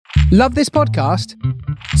Love this podcast?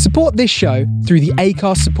 Support this show through the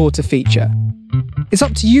Acast supporter feature. It's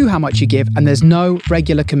up to you how much you give, and there's no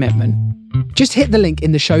regular commitment. Just hit the link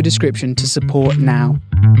in the show description to support now.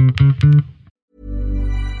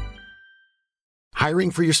 Hiring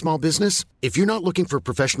for your small business? If you're not looking for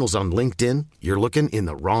professionals on LinkedIn, you're looking in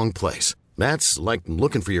the wrong place. That's like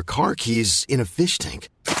looking for your car keys in a fish tank.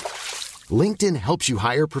 LinkedIn helps you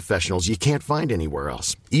hire professionals you can't find anywhere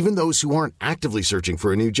else, even those who aren't actively searching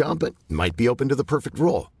for a new job but might be open to the perfect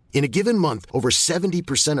role. In a given month, over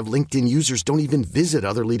 70% of LinkedIn users don't even visit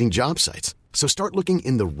other leading job sites. So start looking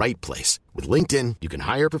in the right place. With LinkedIn, you can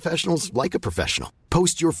hire professionals like a professional.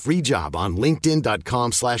 Post your free job on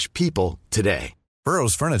linkedin.com/people today.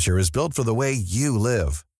 Burrow's furniture is built for the way you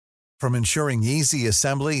live. From ensuring easy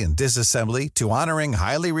assembly and disassembly to honoring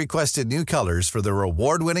highly requested new colors for their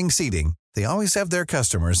award-winning seating, they always have their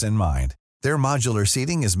customers in mind. Their modular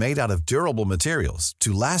seating is made out of durable materials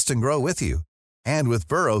to last and grow with you. And with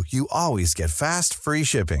Burrow, you always get fast, free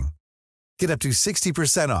shipping. Get up to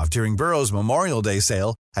 60% off during Burrow's Memorial Day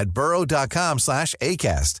sale at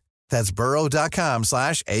burrow.com/ACAST. That's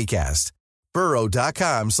burrow.com/ACAST.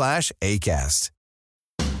 burrow.com/ACAST.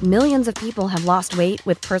 Millions of people have lost weight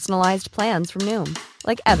with personalized plans from Noom.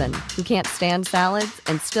 Like Evan, who can't stand salads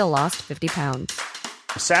and still lost 50 pounds.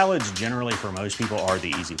 Salads generally for most people are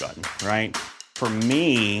the easy button, right? For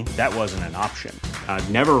me, that wasn't an option. I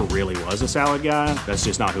never really was a salad guy. That's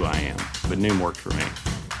just not who I am. But Noom worked for me.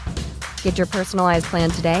 Get your personalized plan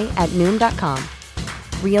today at Noom.com.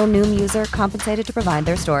 Real Noom user compensated to provide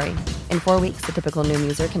their story. In 4 weeks, the typical Noom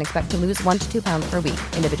user can expect to lose 1 to 2 pounds per week.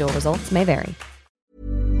 Individual results may vary.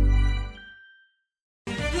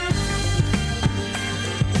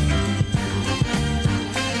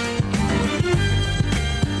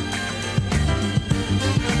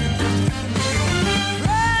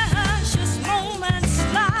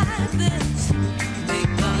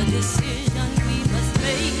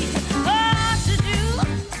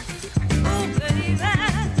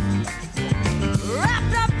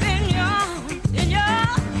 In your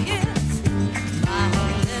kiss, my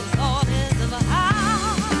only thought is of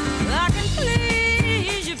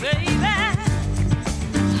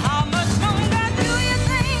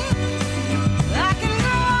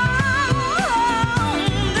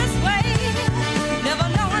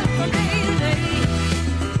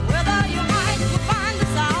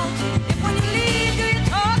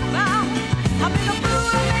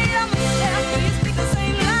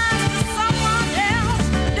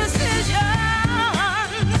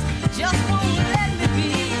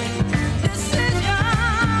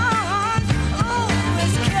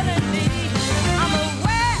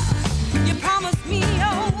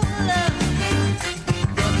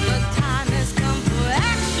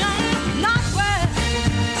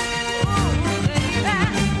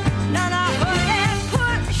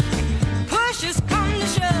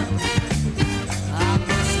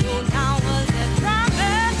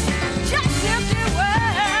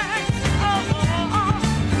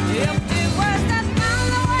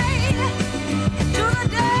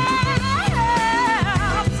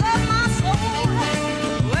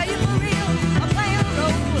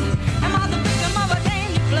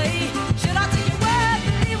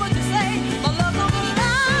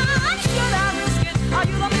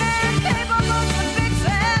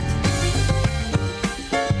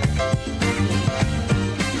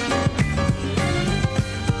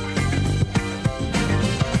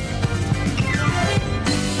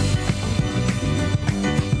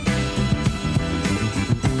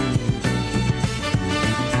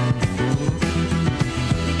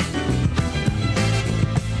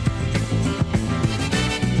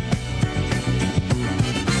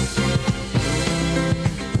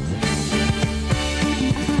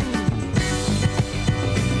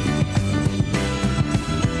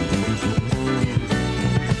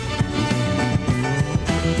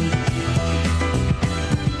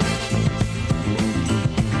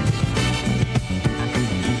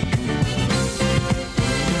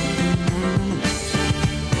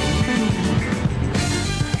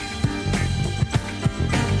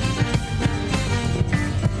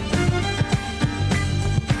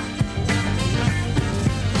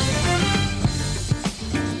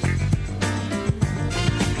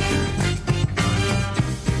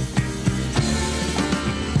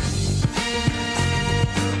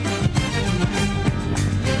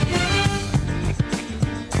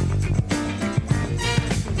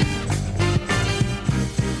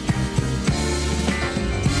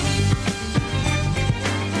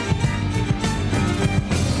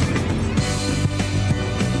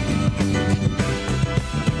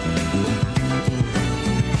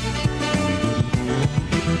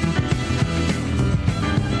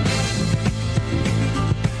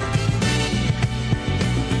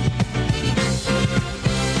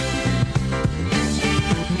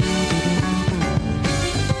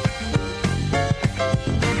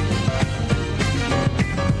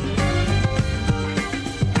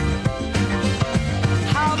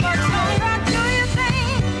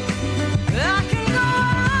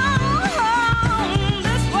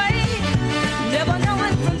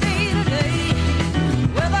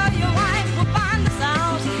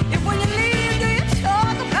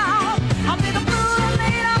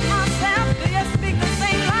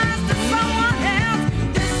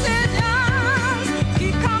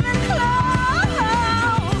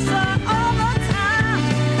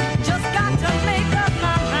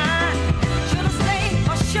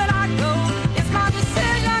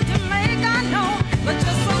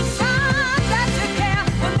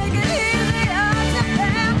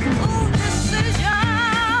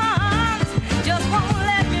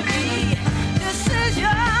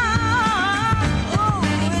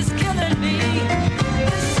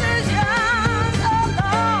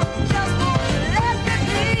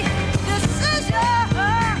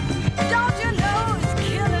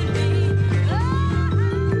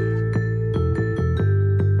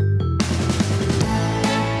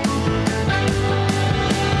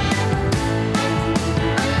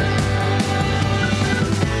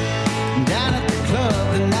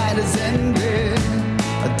has ended.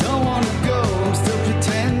 I don't want to go, I'm still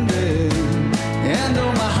pretending. And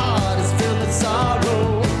though my heart is filled with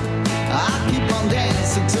sorrow, I keep on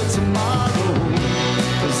dancing till tomorrow.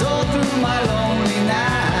 'Cause all through my lonely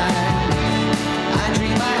night, I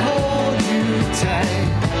dream I hold you tight.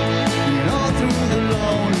 And all through the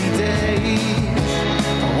lonely days,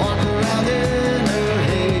 I walk around in a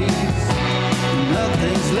haze.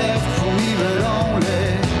 Nothing's left for me but only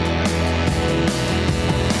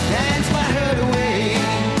dance my hurt away.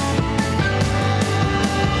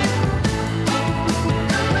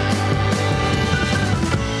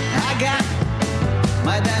 I got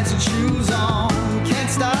my dancing shoes on, can't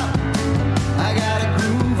stop. I got a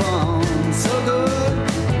groove on, so good,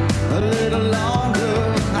 a little longer.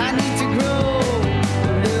 I need to grow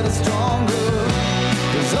a little stronger.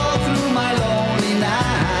 'Cause all through my lonely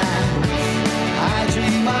night, I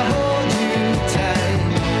dream I hold you tight.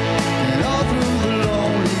 And all through the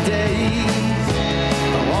lonely days,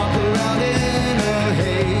 I walk around in a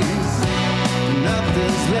haze.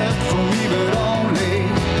 Nothing's left for me but only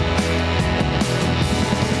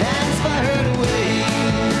dance my hurt away.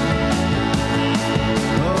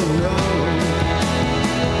 Oh no.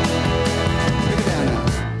 Break it down now.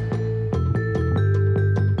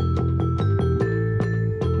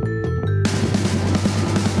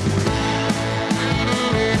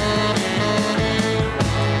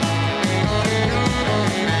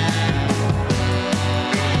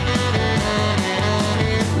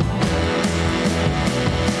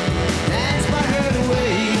 Dance my hurt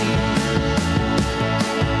away.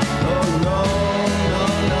 Oh no, no,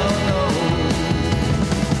 no, no.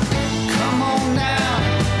 Come on now,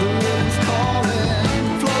 the rhythm's calling.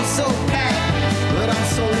 Flow so packed, but I'm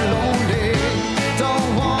so lonely. Don't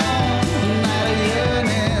want a night of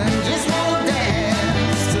yearning, just wanna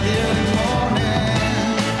dance till the early morning.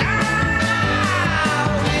 I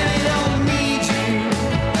really don't need you.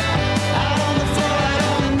 Out on the floor, I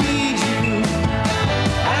don't need you.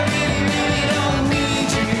 I really, really don't need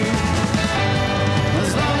you.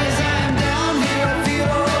 As long as I'm down here, I feel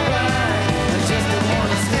alright. I just don't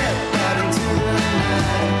wanna step out into the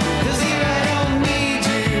night. 'Cause here I don't need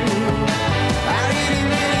you. I really,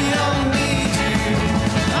 really don't need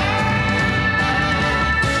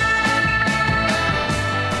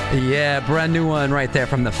you. Yeah, brand new one right there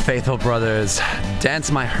from the Faithful Brothers.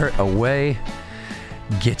 Dance My Hurt Away.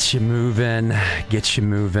 Get you moving. Get you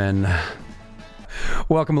moving.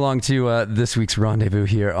 Welcome along to this week's Rendezvous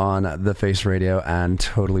here on The Face Radio and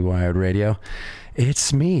Totally Wired Radio.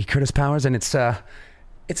 It's me, Kurtis Powers, and it's a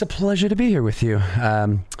pleasure to be here with you.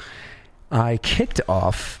 I kicked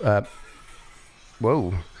off...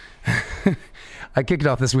 whoa. I kicked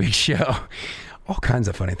off this week's show. All kinds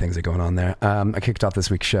of funny things are going on there. I kicked off this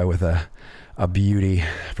week's show with a beauty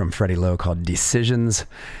from Freddie Lowe called Decisions.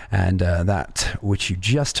 And that which you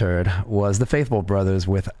just heard was the Faithful Brothers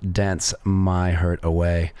with Dance My Hurt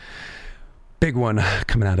Away. Big one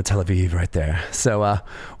coming out of Tel Aviv right there. So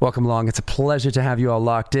welcome along. It's a pleasure to have you all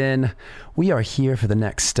locked in. We are here for the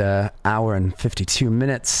next hour and 52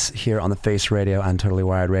 minutes here on the Face Radio and Totally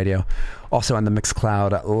Wired Radio. Also on the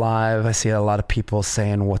Mixcloud Live. I see a lot of people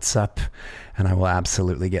saying what's up, and I will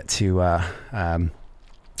absolutely get to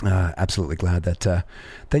absolutely glad that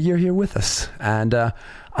you're here with us. And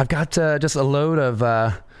I've got just a load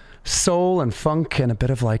of soul and funk and a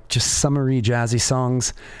bit of like just summery jazzy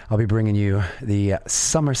songs. I'll be bringing you the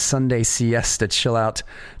Summer Sunday Siesta Chill Out.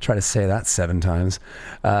 Try to say that 7 times.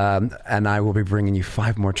 And I will be bringing you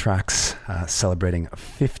 5 more tracks celebrating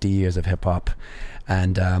 50 years of hip hop.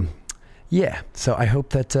 And yeah, so I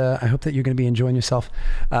hope that you're going to be enjoying yourself.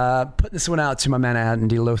 Put this one out to my man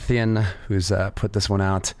Andy Lothian, who's put this one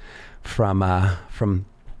out from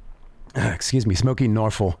excuse me, Smokey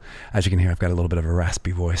Norfolk. As you can hear, I've got a little bit of a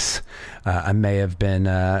raspy voice. I may have been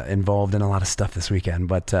involved in a lot of stuff this weekend,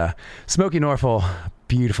 but Smokey Norfolk,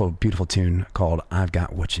 beautiful, beautiful tune called "I've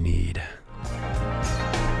Got What You Need."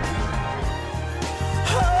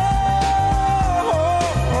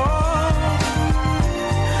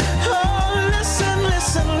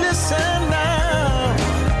 Listen now.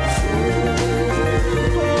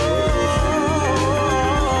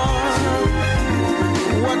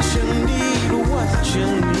 What you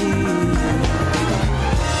need.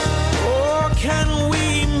 Oh, can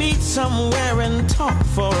we meet somewhere and talk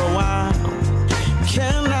for a while?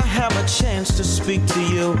 Can I have a chance to speak to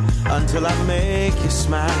you until I make you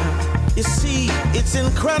smile? You see, it's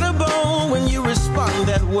incredible when you respond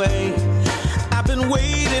that way. I've been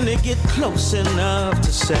waiting to get close enough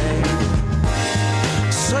to say,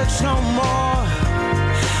 search no more,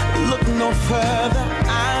 look no further,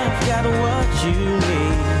 I've got what you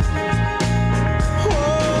need.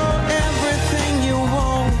 Oh,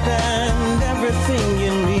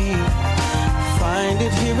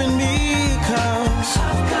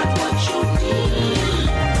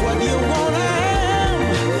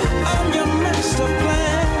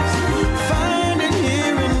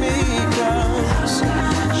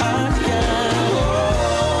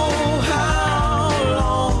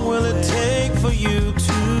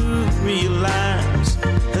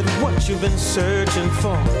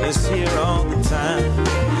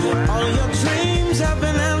 All your dreams have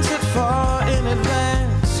been answered far in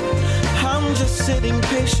advance. I'm just sitting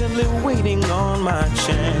patiently waiting on my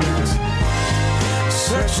chance.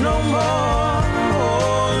 Search no more,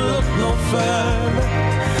 look no further.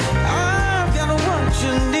 I've got what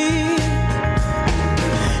you need.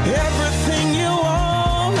 Everything you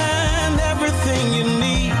want and everything you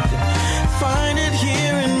need. Find it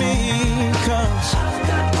here in me, 'cause I've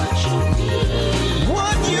got what you need.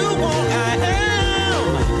 What you want, I am.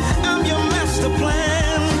 I'm your master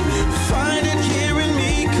plan. Find it here in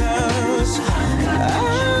me, 'cause I've got it.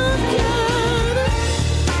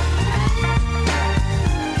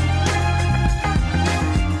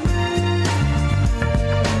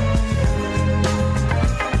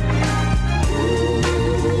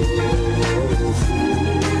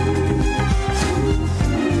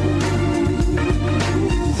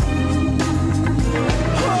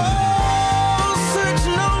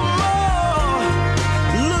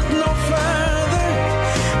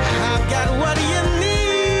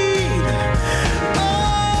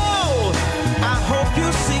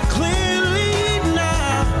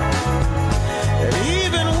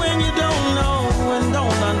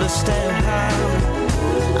 Understand how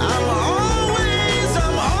I'm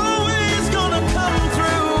always gonna come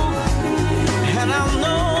through, and I'll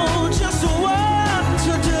know just what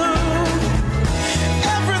to do.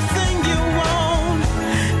 Everything you want,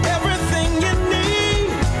 everything you need,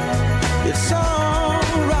 it's all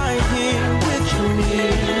right here with me.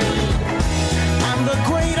 I'm the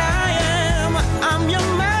great I am, I'm your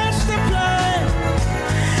master plan.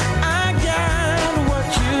 I got what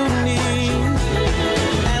you need.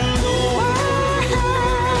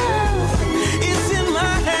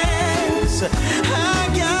 I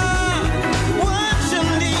got what you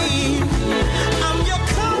need. I'm your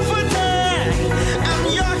comforter, I'm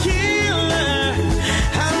your healer,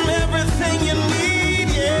 I'm everything you need,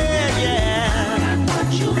 yeah, yeah. What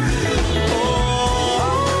you need. Oh,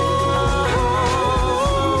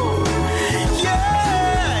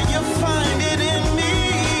 yeah, you find it in me.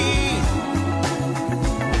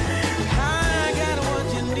 I got what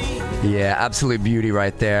you need. Yeah, absolute beauty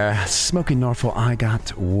right there. Smoky Norfolk, I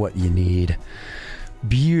got what you need.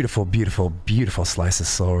 Beautiful, beautiful, beautiful slice of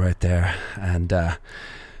soul right there. And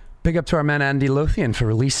big up to our man Andy Lothian for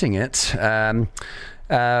releasing it. Hello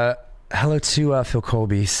to Phil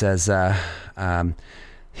Colby, says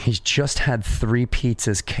he's just had 3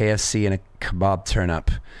 pizzas, KFC, and a kebab turn-up.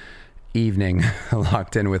 Evening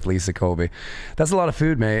locked in with Lisa Colby. That's a lot of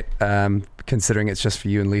food, mate, considering it's just for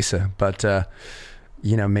you and Lisa. But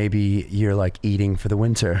you know, maybe you're like eating for the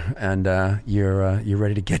winter and you're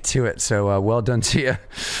ready to get to it. So well done to you.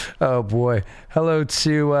 Oh boy. Hello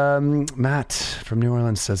to Matt from New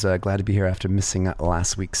Orleans, says glad to be here after missing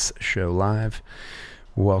last week's show live.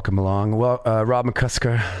 Welcome along. Well, Rob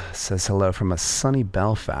McCusker says hello from a sunny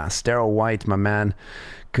Belfast. Daryl White, my man.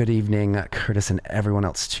 Good evening, Kurtis and everyone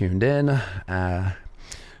else tuned in.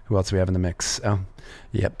 Who else do we have in the mix? Oh,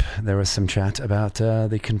 yep. There was some chat about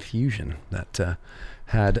the confusion that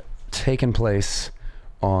had taken place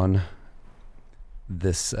on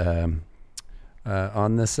this, what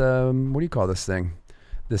do you call this thing?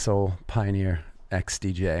 This old Pioneer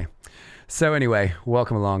XDJ. So anyway,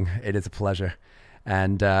 welcome along. It is a pleasure.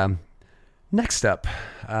 And next up,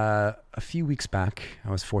 a few weeks back,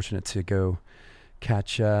 I was fortunate to go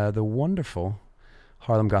catch the wonderful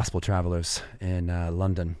Harlem Gospel Travelers in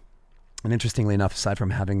London. And interestingly enough, aside from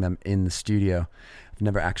having them in the studio, I've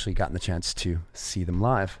never actually gotten the chance to see them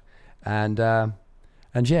live. And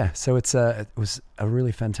yeah, so it was a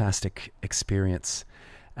really fantastic experience.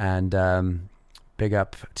 And big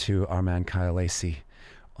up to our man Kyle Lacey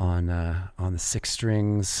on the 6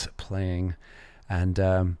 strings playing. And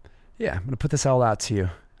yeah, I'm going to put this all out to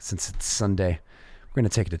you since it's Sunday. We're going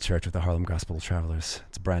to take it to church with the Harlem Gospel Travelers.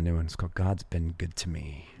 It's a brand new one. It's called God's Been Good to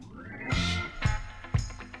Me.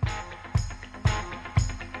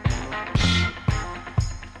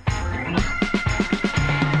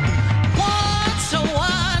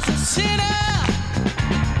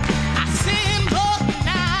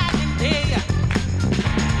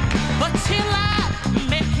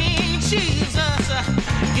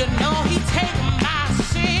 You know he take my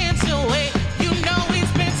sins away. You know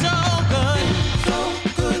he's been so good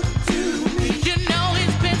to me. You know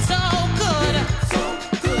he's been so good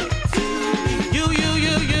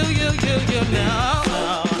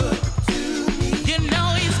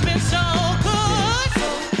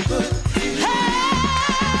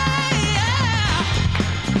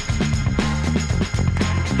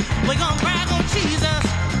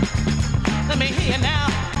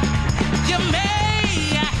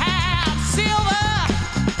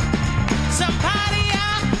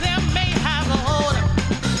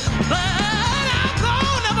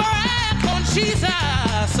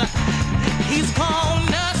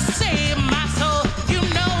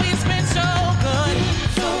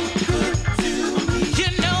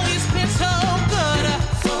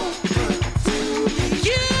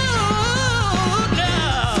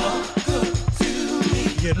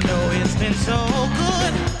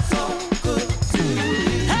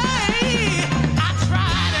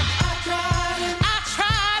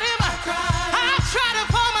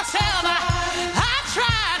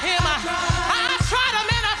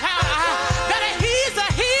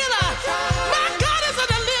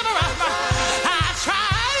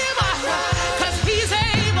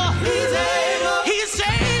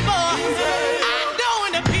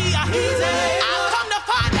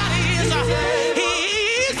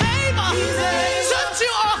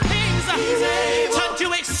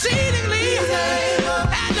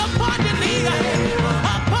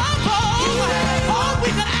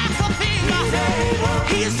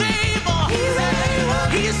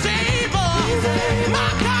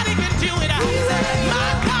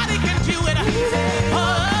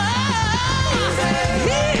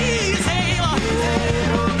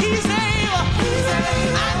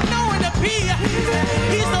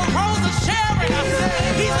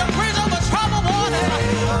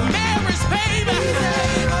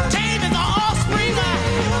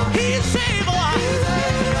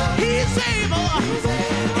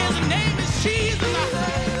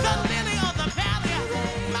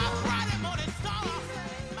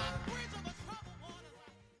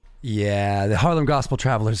Yeah, the Harlem Gospel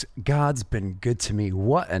Travelers, God's Been Good to Me.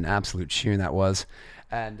 What an absolute tune that was.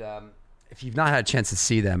 And if you've not had a chance to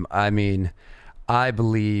see them, I mean, I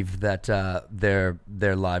believe that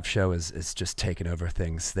their live show is just taking over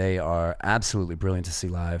things. They are absolutely brilliant to see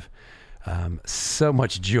live. So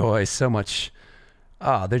much joy, so much.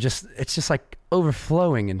 It's just like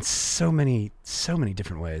overflowing in so many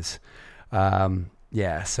different ways. Definitely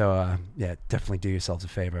do yourselves a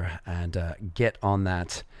favor and get on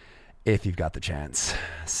that if you've got the chance.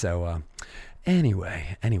 So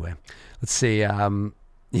anyway, let's see. Let's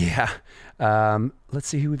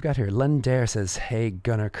see who we've got here. Len Dare says, "Hey,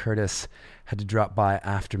 Gunnar Kurtis, had to drop by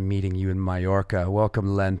after meeting you in Mallorca."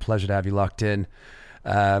 Welcome, Len. Pleasure to have you locked in.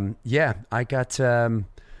 I got.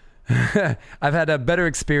 I've had better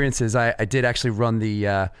experiences. I did actually run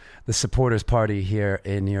the supporters party here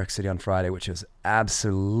in New York City on Friday, which was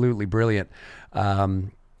absolutely brilliant.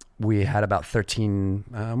 We had about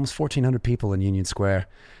almost 1,400 people in Union Square.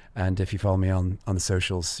 And if you follow me on the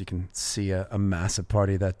socials, you can see a massive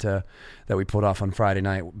party that we pulled off on Friday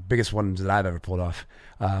night. Biggest one that I've ever pulled off.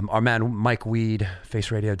 Our man Mike Weed,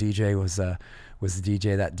 Face Radio DJ, was the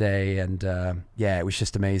DJ that day, and it was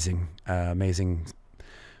just amazing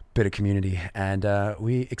bit of community. And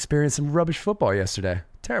we experienced some rubbish football yesterday.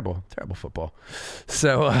 Terrible football.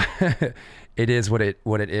 So it is what it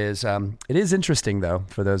is. It is interesting though,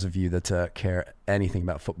 for those of you that care anything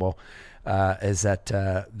about football. Is that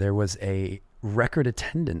there was a record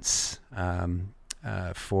attendance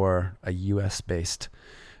for a U.S.-based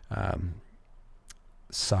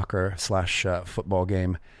soccer / football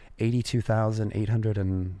game, 82,800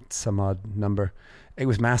 and some odd number. It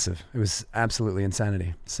was massive. It was absolutely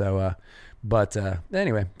insanity. So,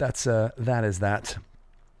 anyway, that is that.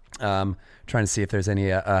 Trying to see if there's any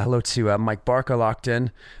hello to Mike Barker locked in.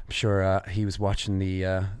 I'm sure he was watching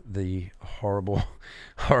the horrible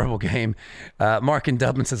game. Mark in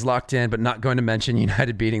Dublin says locked in, but not going to mention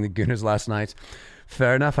United beating the Gooners last night.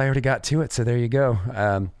 Fair enough. I already got to it, so there you go.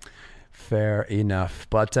 Fair enough.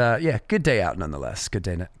 But good day out nonetheless. Good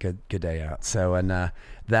day out. So, and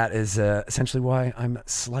that is essentially why I'm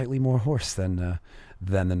slightly more hoarse than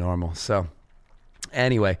the normal. So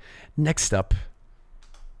anyway, next up,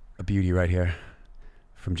 a beauty right here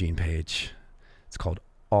from Gene Page. It's called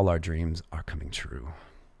All Our Dreams Are Coming True.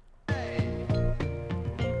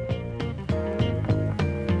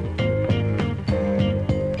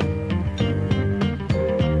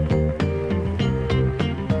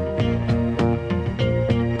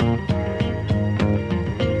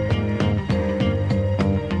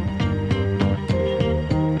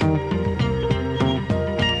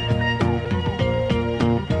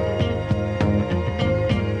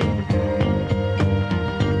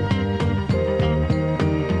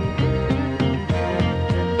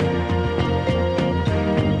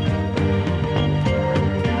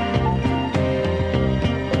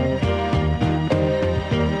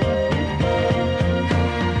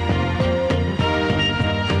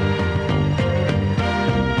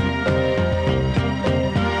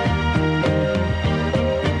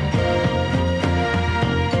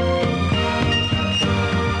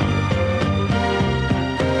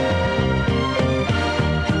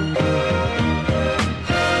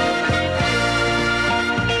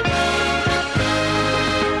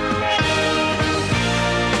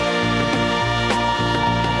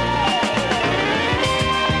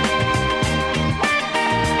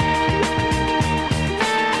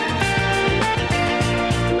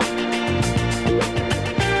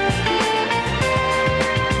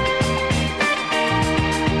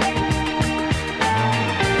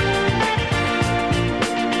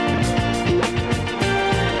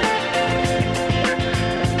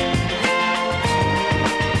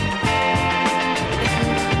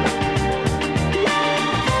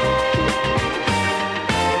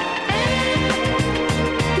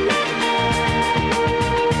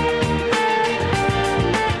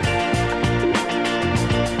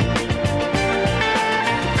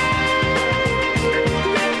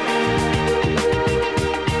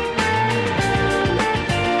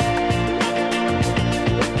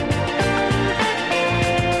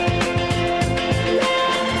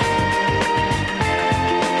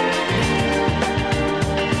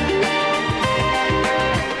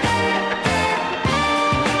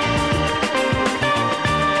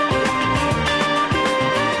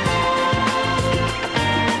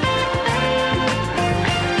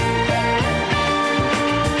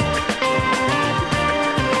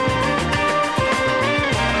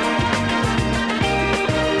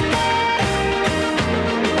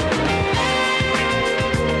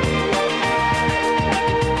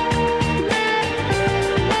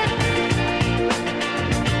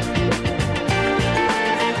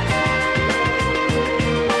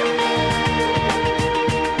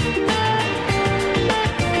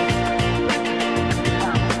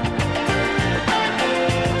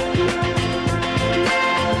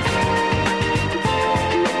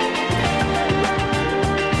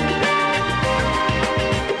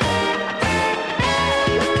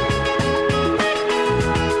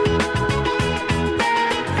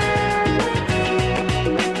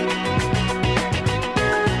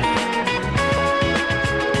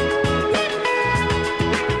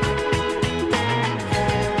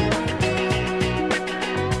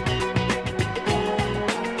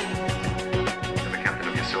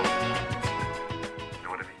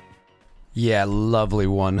 Yeah, lovely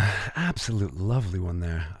one. Absolute lovely one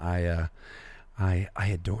there. I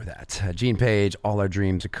adore that. Gene Page, All Our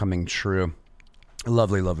Dreams Are Coming True.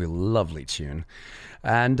 Lovely, lovely, lovely tune.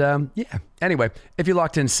 And yeah, anyway, if you're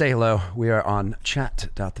locked in, say hello. We are on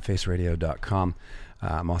chat.thefaceradio.com.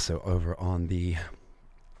 I'm also over on the,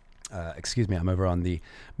 I'm over on the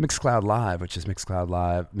Mixcloud Live, which is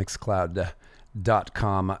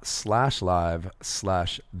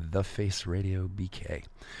mixcloud.com/live/thefaceradio.bk.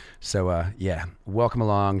 So yeah, welcome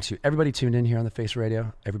along to everybody tuned in here on the Face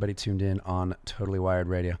Radio, everybody tuned in on Totally Wired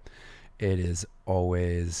Radio. It is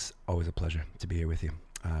always a pleasure to be here with you.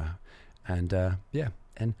 And to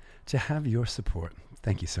have your support.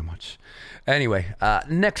 Thank you so much. Anyway,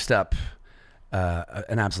 next up,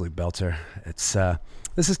 an absolute belter. It's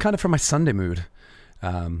this is kind of for my Sunday mood.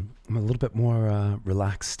 I'm a little bit more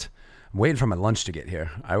relaxed. I'm waiting for my lunch to get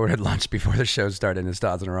here. I ordered lunch before the show started and it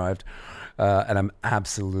still hasn't arrived. And I'm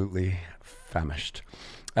absolutely famished.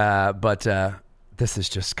 But this is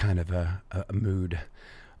just kind of a mood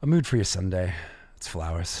for your Sunday. It's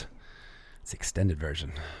Flowers. It's the extended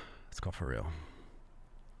version. Let's go for real.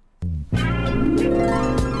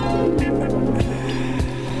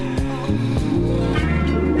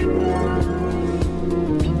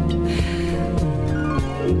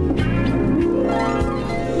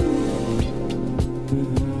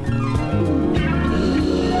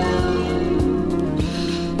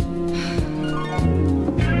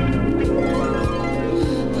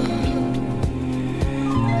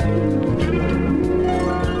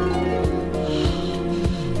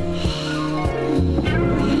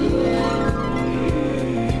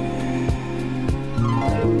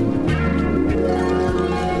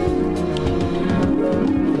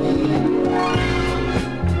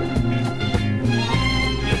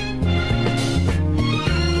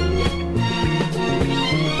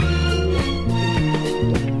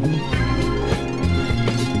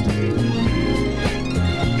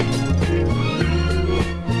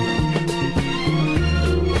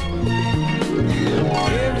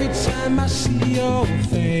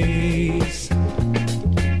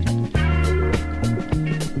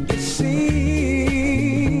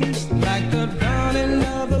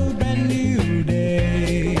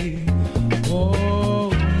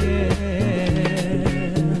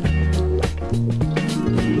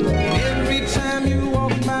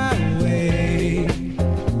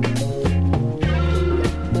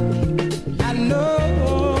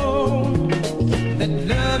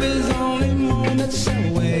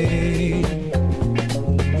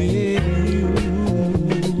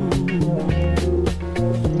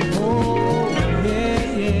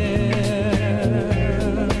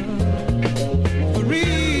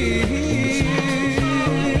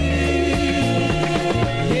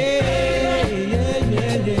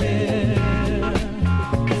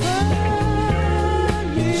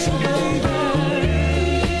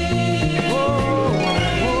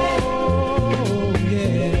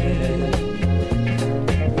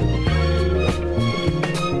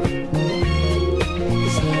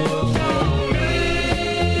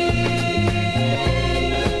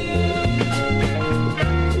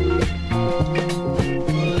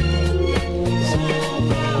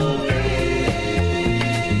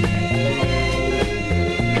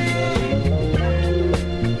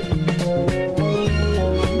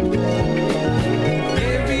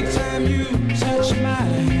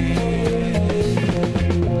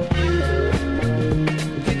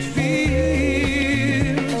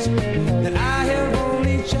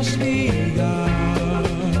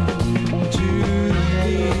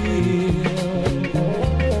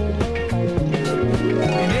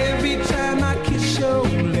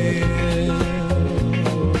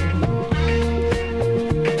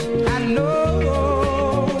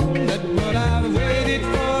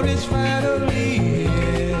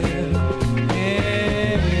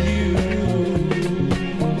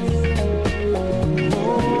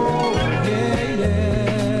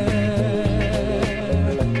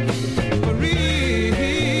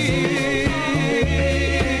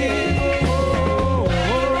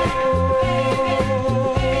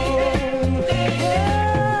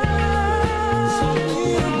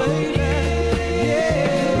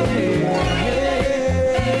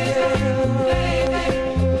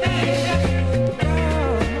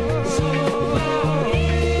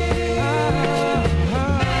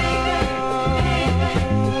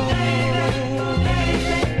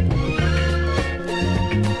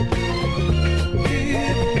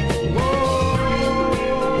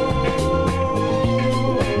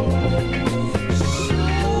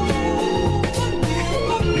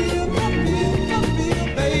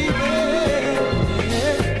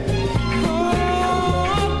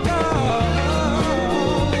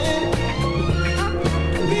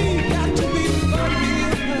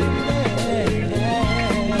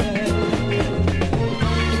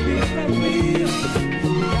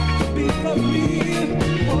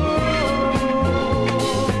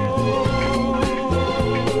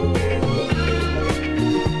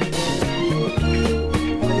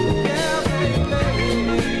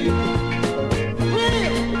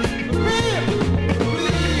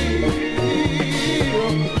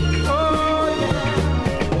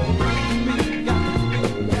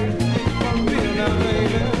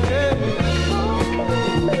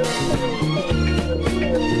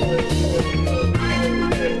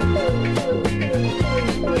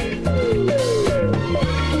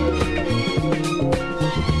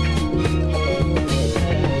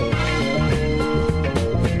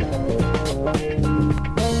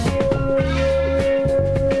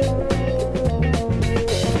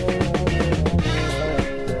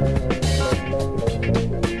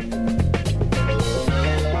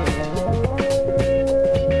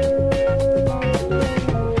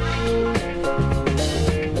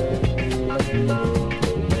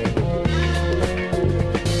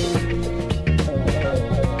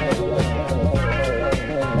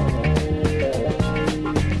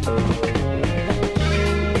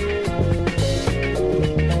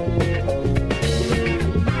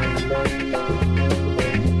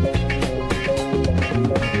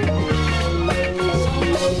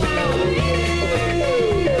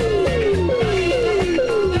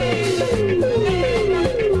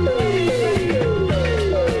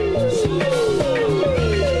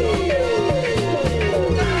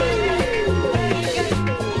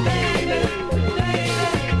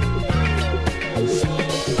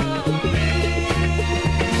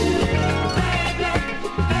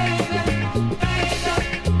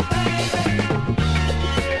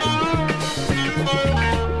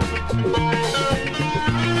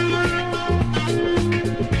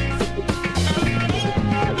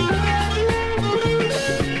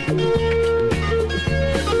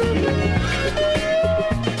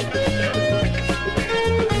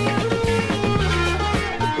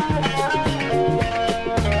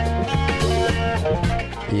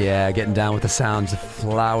 Yeah, getting down with the sounds of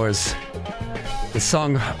flowers. The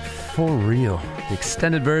song For Real, the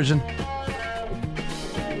extended version.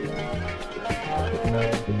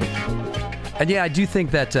 And yeah, I do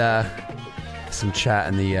think that some chat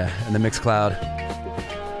in the Mixcloud.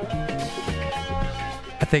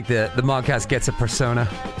 I think the Modcast gets a persona.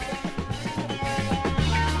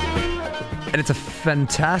 And it's a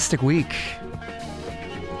fantastic week.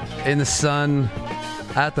 In the sun,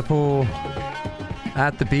 at the pool,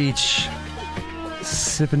 at the beach,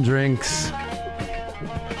 sipping drinks.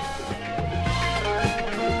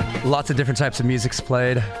 Lots of different types of music's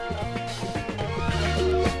played.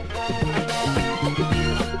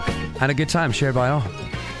 And a good time shared by all.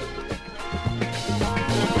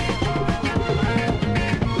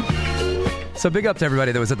 So big up to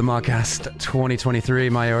everybody that was at the Modcast 2023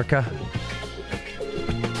 Mallorca.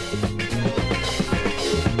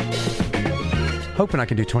 Hoping I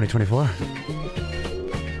can do 2024.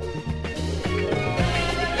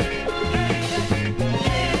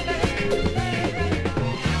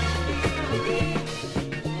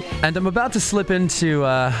 And I'm about to slip into,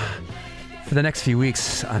 for the next few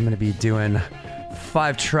weeks, I'm going to be doing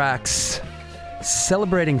 5 tracks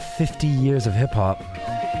celebrating 50 years of hip-hop.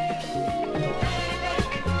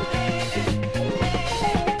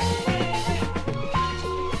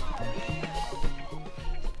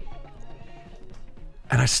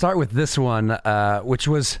 And I start with this one, which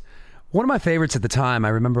was one of my favorites at the time.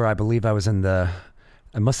 I believe I was I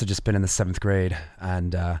must have just been in the 7th grade,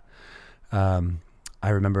 and I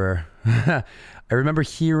remember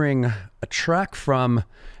hearing a track from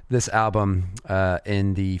this album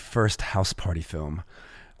in the first House Party film.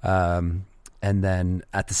 And then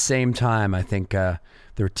at the same time, I think there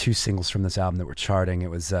were 2 singles from this album that were charting. It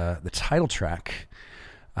was the title track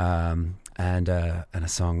and a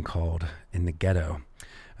song called In the Ghetto.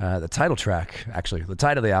 The title track, actually, the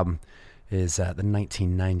title of the album is the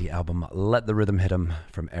 1990 album Let the Rhythm Hit 'Em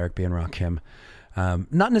from Eric B. and Rakim.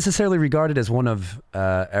 Not necessarily regarded as one of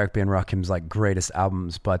Eric B. and Rakim's like greatest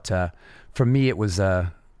albums, but for me it was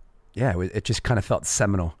it just kind of felt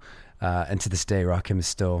seminal. And to this day, Rakim is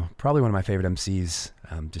still probably one of my favorite MCs,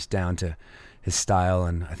 just down to his style,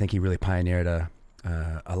 and I think he really pioneered a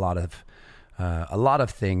lot of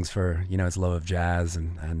things for his love of jazz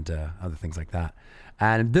and other things like that.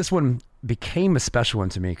 And this one became a special one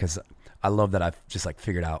to me because I love that I've just like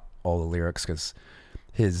figured out all the lyrics, because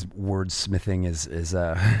his wordsmithing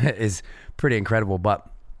is pretty incredible. But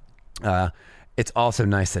it's also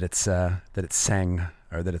nice that it's sang,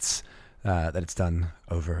 or that it's done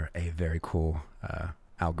over a very cool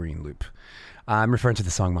Al Green loop. I'm referring to the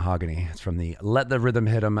song Mahogany. It's from the Let the Rhythm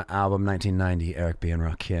Hit 'Em album, 1990. Eric B. and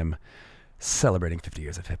Rakim, celebrating 50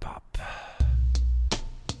 years of hip hop.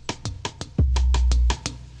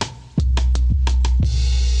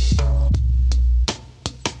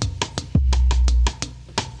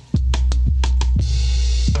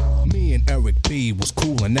 Me and Eric B was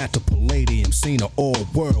coolin' at the Palladium, seen an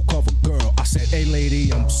all-world cover girl. I said, hey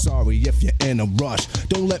lady, I'm sorry if you're in a rush.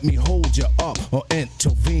 Don't let me hold you up or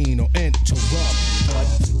intervene or interrupt.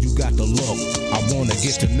 But you got the look, I wanna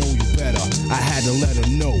get to know you better. I had to let her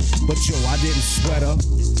know, but yo, I didn't sweat her.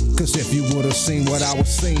 Cause if you would've seen what I was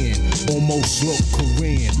saying, almost looked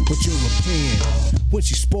Korean, but European. When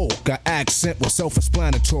she spoke, her accent was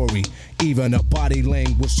self-explanatory. Even her body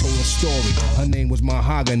language told a story. Her name was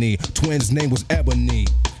Mahogany, twins' name was Ebony.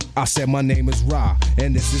 I said, my name is Ra,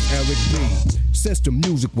 and this is Eric B. Since the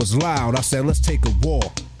music was loud, I said, let's take a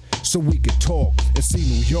walk so we could talk and see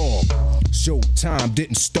New York. Showtime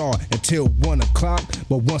didn't start until 1 o'clock,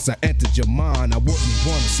 but once I entered your mind, I wouldn't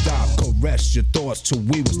wanna stop. Caress your thoughts till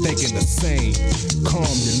we was thinking the same.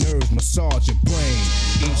 Calm your nerves, massage your brain.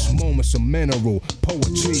 Each moment's a mineral,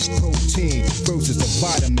 poetry, protein, versus the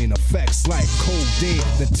vitamin effects like codeine.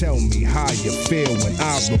 Then tell me how you feel when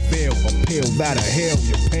I reveal a pill that'll heal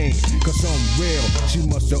your pain. Cause I'm real, she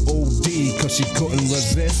must have OD'd cause she couldn't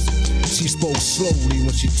resist. She spoke slowly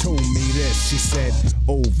when she told me this. She said,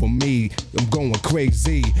 over me, I'm going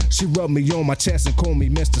crazy. She rubbed me on my chest and called me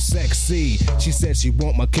Mr. Sexy. She said she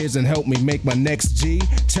want my kids and help me make my next G.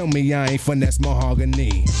 Tell me I ain't finesse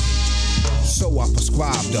mahogany. So I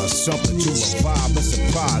prescribed her something to revive and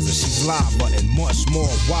surprise her. She's liver and much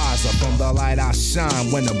more wiser from the light I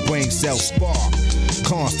shine when the brain cells spark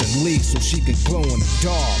constantly so she can glow in the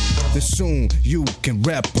dark. Then soon you can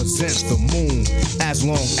represent the moon. As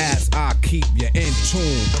long as I keep you in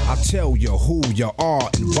tune, I'll tell you who you are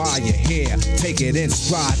and why you're here. Take it in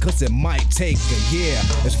stride cause it might take a year.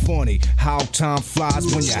 It's funny how time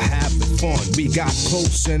flies when you're having fun. We got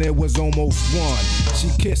close and it was almost one. She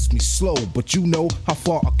kissed me slow, but you know how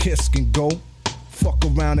far a kiss can go. fuck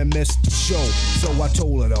around and miss the show. So I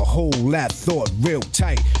told her to hold that thought real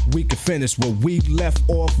tight. We could finish where we left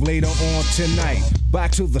off later on tonight.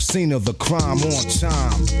 Back to the scene of the crime on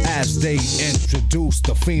time. As they introduced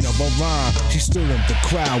the fiend of a rhyme, she stood in the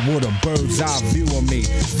crowd with a bird's eye view of me,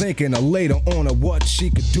 thinking of later on of what she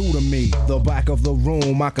could do to me. The back of the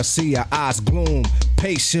room, I could see her eyes gloom,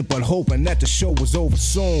 patient but hoping that the show was over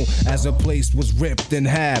soon. As the place was ripped in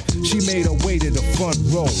half, she made her way to the front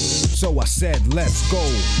row. So I said, let's go.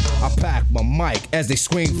 I packed my mic as they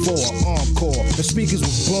screamed for an encore. The speakers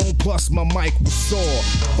was blown, plus my mic was sore.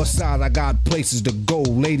 Besides, I got places to go,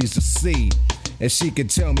 ladies to see. And she could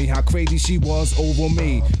tell me how crazy she was over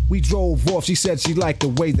me. We drove off, she said she liked the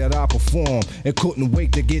way that I performed and couldn't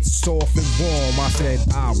wait to get soft and warm. I said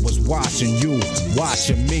I was watching you,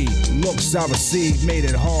 watching me. Looks I received made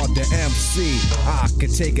it hard to MC. I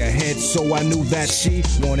could take a hint, so I knew that she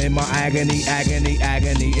wanted my agony, agony,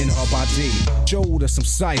 agony in her body. Showed her some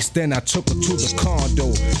sights, then I took her to the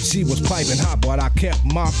condo. She was piping hot, but I kept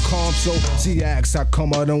my calm. So she asked how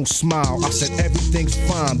come I don't smile. I said everything's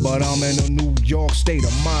fine, but I'm in a New York state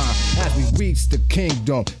of mind. As we reached the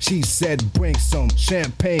kingdom, she said bring some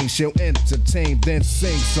champagne, she'll entertain, then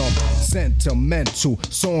sing some sentimental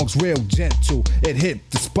songs real gentle. It hit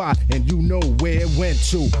the spot and you know where it went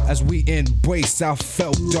to. As we embraced, I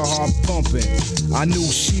felt the heart pumping. I knew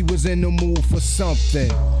she was in the mood for something,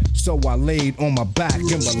 so I laid on my back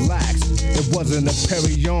and relaxed. It wasn't a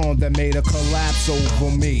Perignon that made her collapse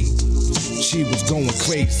over me. She was going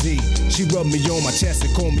crazy. She rubbed me on my chest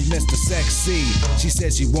and called me Mr. Sexy. She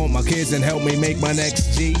said she want my kids and help me make my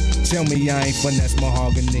next G. Tell me I ain't finesse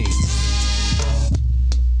mahogany.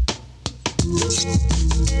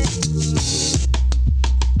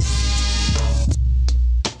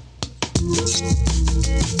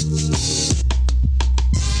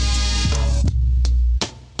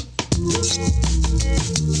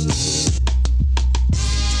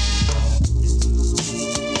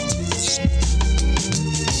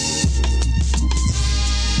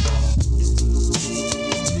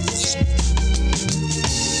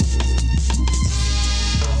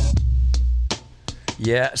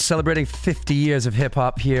 Yeah, celebrating 50 years of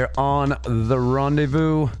hip-hop here on The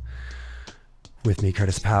Rendezvous. With me,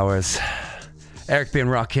 Kurtis Powers. Eric B. and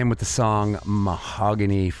Rakim with the song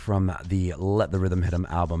Mahogany from the Let the Rhythm Hit 'Em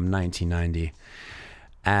album, 1990.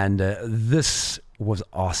 And this was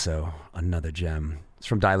also another gem. It's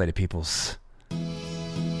from Dilated Peoples.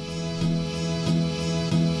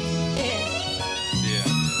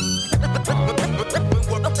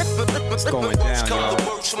 It's going down, y'all.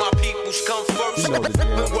 My peoples come first. When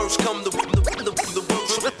worst come the worst.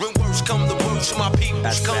 When worst come the worst, my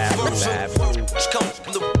peoples come first. Worst come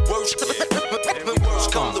the worst. When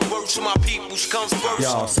worst come the worst, my peoples come first.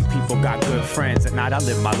 Yo, some people got good friends. At night I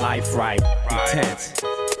live my life right. Intense.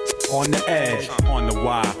 On the edge, on the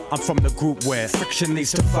wire. I'm from the group where friction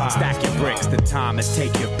leads to fire. Stack your bricks, the time is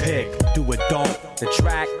take your pick. Do it, don't. The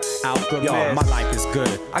track, alchemist. Yo, my life is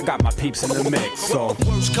good. I got my peeps in the mix, so.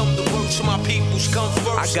 Worst come the worst, my peoples come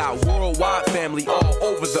first. I got worldwide family all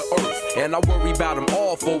over the earth, and I worry about them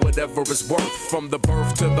all for whatever it's worth. From the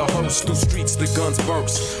birth to the hearse, through streets the guns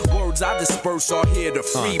burst. Words I disperse are here to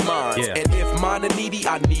free minds, and if mine are needy,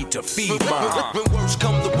 I need to feed mine. When worst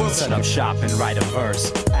come the worst. Set up shop and write a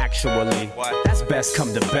verse. Actually, that's best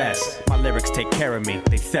come to best. My lyrics take care of me,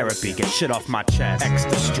 they therapy, get shit off my chest.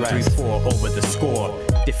 Extra stress, 3-4 over the score.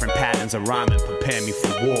 Different patterns of rhyming prepare me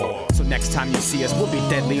for war. So next time you see us, we'll be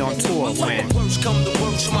deadly on tour. When worst come the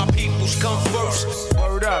worst, my peoples come first.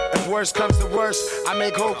 Word up, if worst comes to worst, I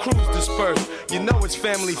make whole crews disperse. You know it's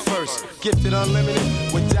family first. Gifted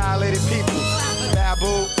unlimited with dilated people.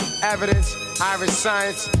 Babu, Evidence, Irish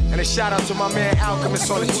Science, and a shout out to my man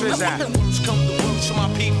Alchemist on the Triz app. My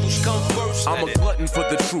peoples come first. I'm a glutton for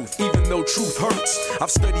the truth, even though truth hurts.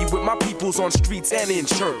 I've studied with my peoples on streets and in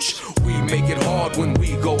church. We make it hard when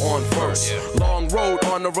we go on first. Long road,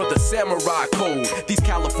 honor of the samurai code. These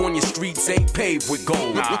California streets ain't paved with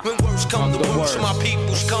gold. When worst come the worst, my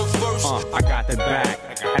peoples come first. I got the back.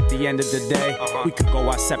 At the end of the day, we could go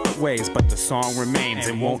our separate ways, but the song remains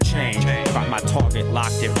and won't change. Got my target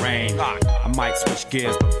locked in range. I might switch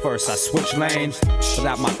gears, but first I switch lanes.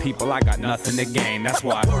 Without my people, I got nothing to gain. That's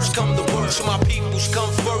why worst come the worst, my peoples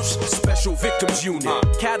come first. Special Victims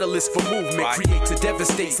Unit, catalyst for movement, create to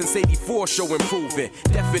devastate since 84, show improvement.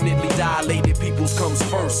 Definitely dilated peoples comes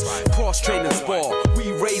first. Cross train and spar,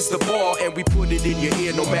 we raise the bar and we put it in your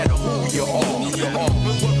ear no matter who you are.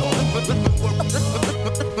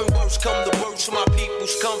 When worst come the worst, my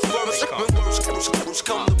peoples come first. When worst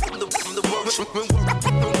come the worst.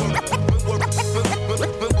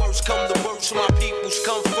 When worst come the worst, my peoples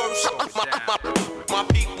come first.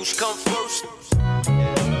 worst come first.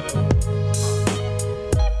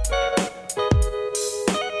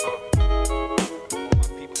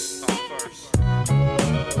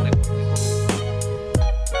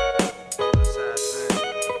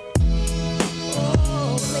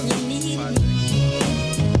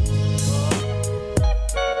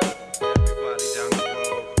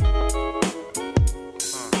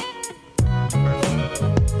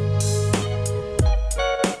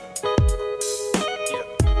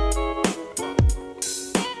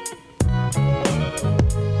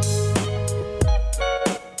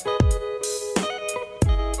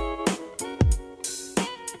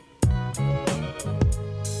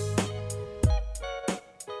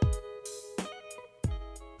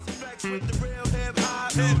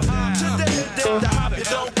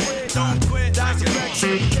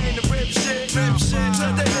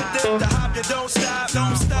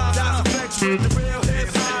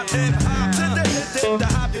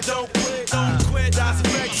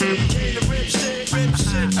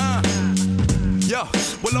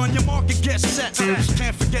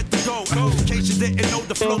 Can't forget to go. In case you didn't know,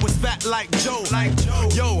 the flow is fat like Joe.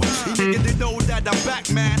 Yo, you niggas didn't know that I'm back,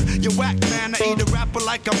 man. You whack, man. I eat a rapper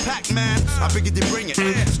like I'm Pac-Man. I figured you bring it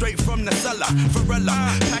straight from the cellar.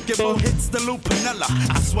 Farella, packing more hits than Lupinella.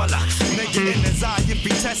 I swallow, nigga in his eye. If he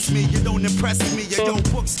test me, you don't impress me. Yo,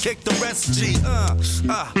 books kick the rest, G.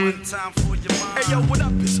 One time for your mind. Hey, yo, what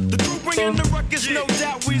up? Is the crew bringing the ruckus? No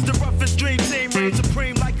doubt, we's the roughest dream team. Reign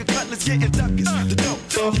supreme like a cutlass getting duckers. The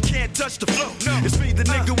dope, you can't touch the flow. It's me, the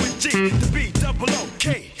nigga with G, the B, double O,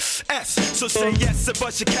 K, S. So say yes and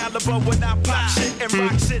bust your caliber when I pop shit and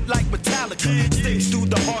rock shit like Metallica. Sticks through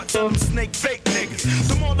the hearts of them snake fake niggas.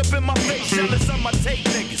 Them all up in my face, jealous of my tape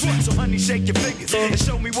niggas. So honey, shake your fingers and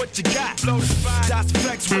show me what you got. Blow the fire, Das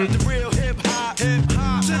Effects with the real hip hop. To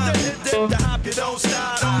the hip, the hop, you don't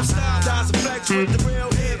stop. Das Effects with the real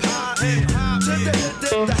hip hop. To the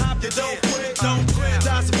hip, the hop, you don't quit.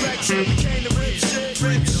 Das Effects, we came to rip shit.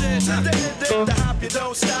 To the hip, the hop, you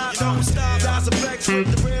don't stop. Das Effects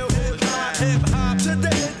with the real hip hop. To the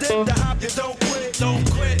hip, the hop, you don't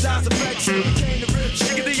quit. Das Effects, we came to rip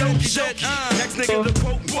shit. Next nigga to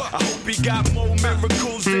quote me. I hope he got more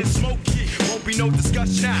miracles than Smokey. Won't be no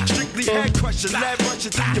discussion. Strictly head crushing, lead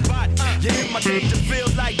rushing through your body. You hit my danger feel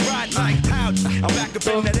like Rodney. Howdy, I'm back up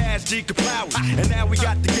in that ass G Kapow. And now we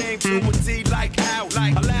got the game to a T like how.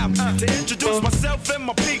 Allow me to introduce myself and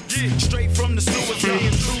my peak. Straight from the sewer,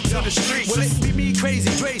 staying true to the streets. Well, it be me, Crazy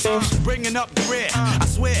Trace, bringing up the rear. I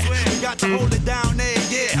swear, we got to hold it down there,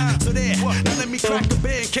 yeah. So there, now let me crack a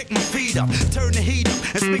beer and kick my feet up. Turn the heat up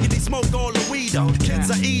and spiggity smoke all the weed up.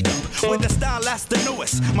 Kids I eat up with the style that's the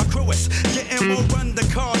newest. My crew is getting more run than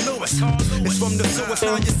Carl Lewis. It's from the sewers,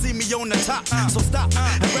 now you see me on the top. So stop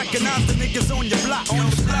and recognize the niggas on your block. To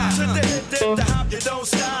the hip, the hop, you don't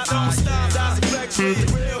stop. Das Effects with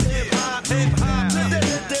the real hip hop. To the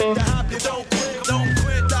hip, the hop, you don't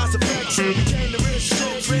quit. Das Effects, we came to rip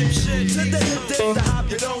shit. To the hip, the hop,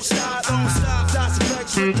 you don't stop. Das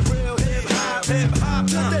Effects with the real hip hop.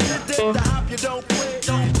 To the hip, the hop, you don't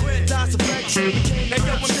quit. Das Effects, we came to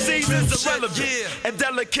rip shit. MCs is irrelevant and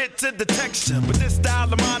delicate to the texture, but this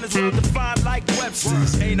style of mine is well defined like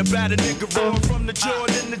Webster's. Ain't about a nigga rolling from the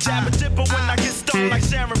Jordan, the jabber jibber when I get stoned like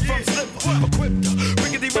Sharon from Slipper. Equipped up,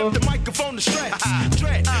 rickety rip the microphone to stretch.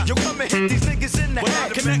 Dread, yo come and hit these niggas in the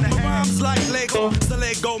head. Connect my rhymes like Lego, so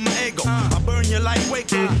let go my ego. I burn you like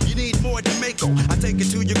Waco, you need more than Mako. I take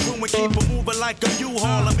it to your crew and keep it moving like a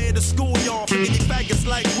U-Haul. I'm here to school y'all, rickety faggots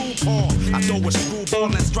like RuPaul. I throw a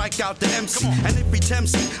screwball and strike out the MC, and if he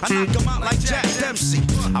tempts me, I knock him out like Jack Dempsey.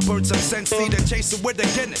 I burn some Sensi, then chase it with the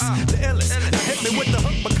Guinness. The illest, now hit me with the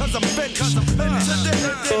hook because I'm finished. To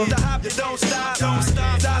the hop, you don't stop.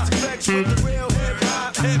 Das Effects with the real hip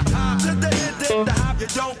hop. To the hop, you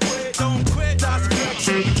don't quit. Das Effects,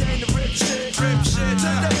 we came to rip shit. To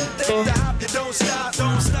the hop, you don't stop.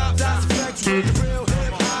 Das Effects with the real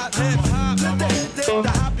hip hop. To the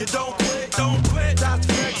hop, you don't quit. Das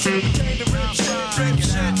Effects, we came to rip shit.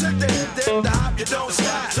 To the hop, you don't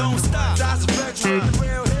stop. Das Effects with the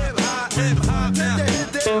real hip hop. To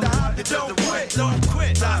the hop, you don't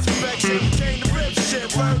quit. Das Effects, we came to rip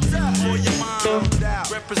shit. Word up for your mind.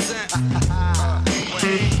 Represent.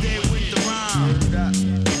 Ain't there with the rhyme.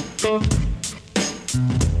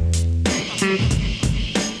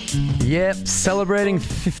 Yep, celebrating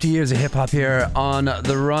 50 years of hip-hop here on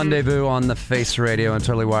The Rendezvous on the Face Radio and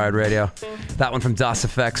Totally Wired Radio. That one from Das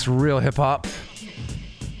Effects, real hip-hop.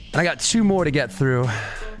 And I got two more to get through.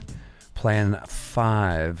 Playing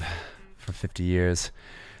 5 for 50 years.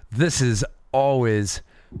 This is always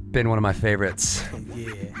been one of my favorites.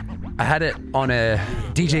 I had it on a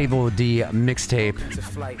DJ Evil D mixtape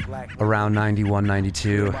around 91,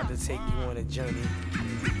 92.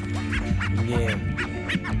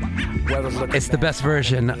 It's the best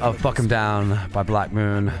version of Buck 'Em Down by Black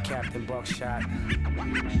Moon. Captain Buckshot.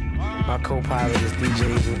 My co-pilot is DJ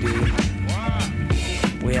Evil D.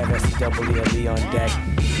 We have SCWLE on deck.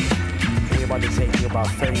 We're about to take you about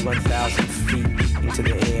 31,000 feet into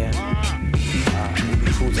the air. We'll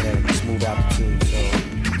be cruising at a smooth altitude, so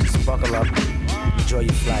just buckle up, enjoy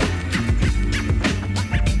your flight.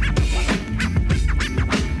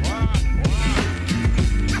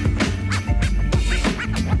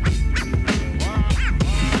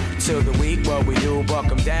 Till the week, what we do,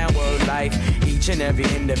 buck 'em down, word life. Each and every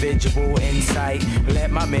individual insight.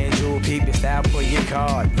 Let my man Jewel peep your style, pull your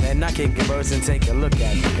card. Then I kick a verse and take a look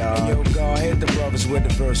at the card. Hey, yo, God, hit the brothers with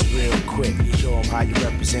the verse real quick. Show them how you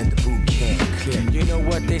represent the boot camp clique. You know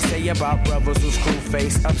what they say about brothers who's cool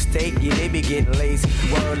face upstate, yeah, they be getting laced.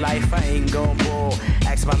 Word life, I ain't gon' bull.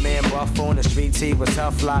 Ask my man Buff on the streets, he was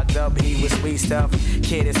tough, locked up, he was sweet stuff.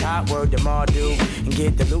 Kid is hot, word to Mardu. And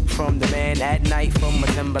get the loot from the man at night from my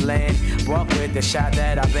Timberland. Walk with the shot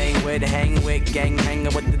that I bang with, hang with, gang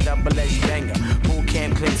hanger with the double-edged banger. Boot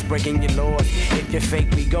camp clicks breaking your laws. If you're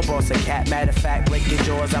fake, we go boss a cat. Matter of fact, break your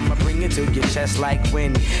jaws. I'ma bring it to your chest like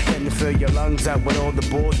wind. Then to fill your lungs up with all the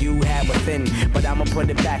bull you have within. But I'ma put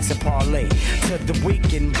it back to parlay. To the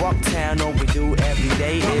week in Bucktown, all we do every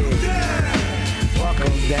day is buck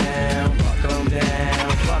 'em down, buck 'em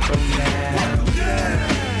down, buck 'em down,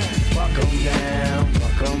 buck 'em down,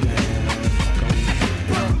 buck 'em down.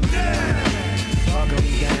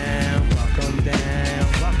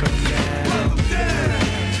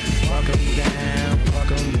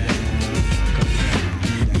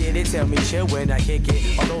 They tell me chill when I kick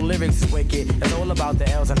it. Although lyrics is wicked, it's all about the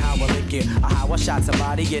L's and how I lick it. Or how I shot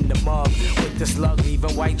somebody in the mug with the slug,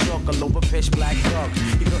 leaving white chalk all over pitch black dog.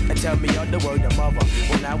 You couldn't tell me other word to mother.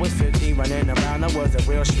 When I was 15 running around, I was a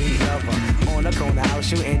real street lover. On the corner house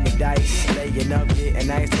shooting the dice, laying up, getting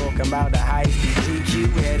nice, talking about the heist.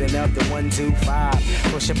 GQ heading up the 125.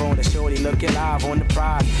 Push up on the shorty, looking live on the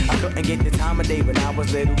prize. I couldn't get the time of day when I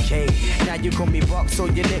was little K. Now you call me Buck, so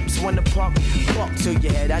your lips wanna pluck. Buck to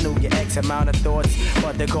your head, I know your X amount of thoughts,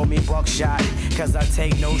 but they call me Buckshot, cause I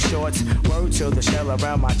take no shorts. Word to the shell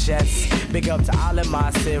around my chest. Big up to all of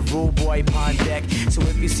my Civ, Rule Boy, Pond Deck. So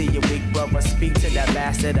if you see your weak brother, speak to that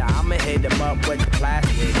bastard. I'ma hit him up with the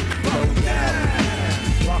plastic. No doubt.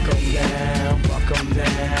 Buck 'em down, buck 'em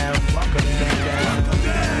down, buck 'em down.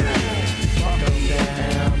 Buck 'em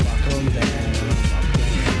down, buck 'em down, buck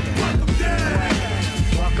 'em down.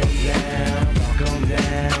 Buck 'em down, buck 'em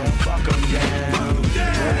down, buck 'em down.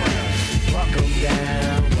 Buck 'em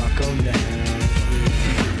down, buck 'em down.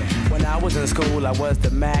 When I was in school, I was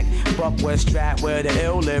the Mac. Buck was strapped with an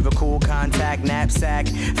ill lyrical contact knapsack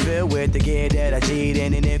filled with the gear that I G'd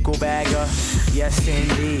in a nickel bagger. Yes,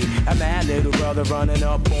 indeed. A mad little brother running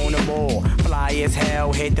up on the mall. Fly as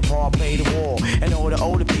hell, hit the park, play the wall. And all the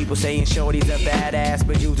older people saying Shorty's a badass,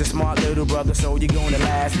 but you's a smart little brother, so you're gonna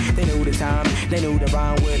last. They knew the time, they knew the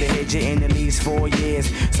rhyme would have hit you in at least 4 years.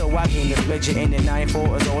 So I came to split you in the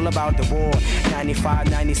 9-4. It's all about the war. 95,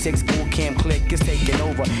 96, boot camp click is taking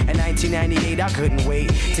over. In 1998, I couldn't wait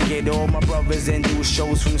to get all my brothers and do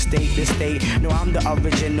shows from state to state. No, I'm the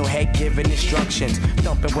original head giving instructions.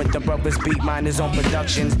 Thumping with the brothers, beat miners on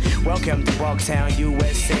productions. Welcome to Bucktown,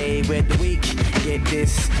 USA, where the week get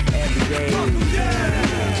this every day.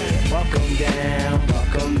 Buck 'em down,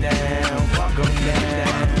 buck 'em down, buck 'em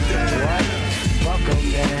down. What? Buck 'em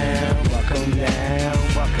down, buck 'em down,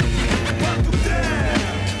 buck 'em down.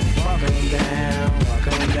 Buck 'em down, buck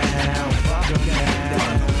 'em down, buck 'em down.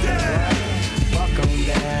 Buck 'em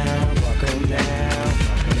down, buck 'em down,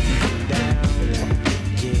 buck 'em down.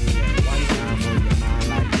 Yeah, one time for your mind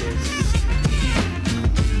like this.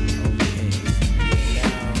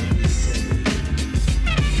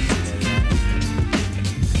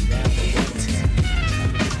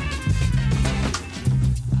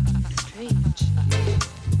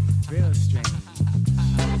 Real strange.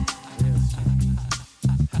 Real strange.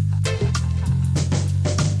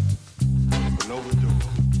 An overdose.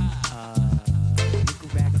 Nickel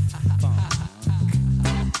bag of funk.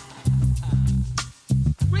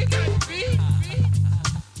 We got beat.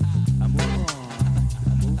 I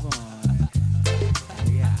move on.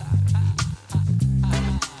 Yeah.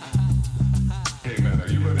 Hey man, are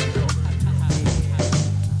you ready to go?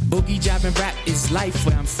 Boogie job and rap is life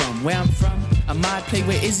where I'm from. Where I'm from, Ahmad play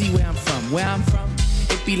with Izzy where I'm from. Where I'm from,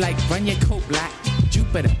 it be like run your coat black.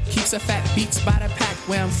 Jupiter keeps a fat beats by the pack.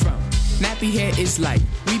 Where I'm from, Nappy hair is life.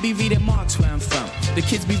 We be reading Marx where I'm from. The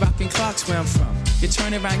kids be rocking Clarks where I'm from. You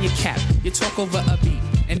turn around your cap, you talk over a beat,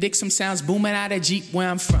 and dig some sounds booming out of Jeep where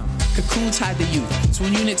I'm from. Cocoons hide the youth,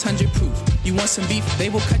 twin units 100 proof. You want some beef, they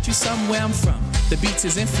will cut you some where I'm from. The beats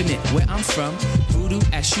is infinite where I'm from. Voodoo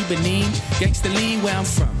at Shubanin, gangsta lean where I'm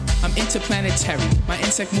from. I'm interplanetary, my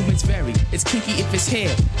insect movements vary. It's kinky if it's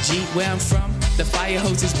hair, G where I'm from. The fire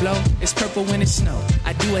hoses blow, it's purple when it's snow.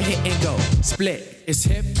 I do a hit and go, split. It's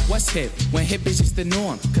hip, what's hip? When hip is just the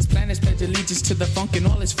norm. Cause planets pledge allegiance to the funk in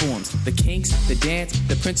all its forms. The kinks, the dance,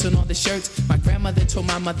 the prints on all the shirts. My grandmother told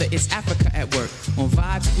my mother it's Africa at work. On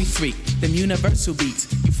vibes, we freak, them universal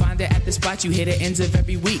beats. You find it at the spot, you hit the ends of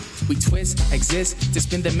every week. We twist, exist, to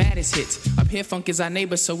spin the maddest hits. Up here funk is our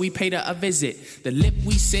neighbor, so we paid her a visit. The lip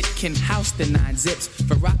we sit can house the 9 zips.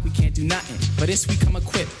 For rock we can't do nothing, for this we come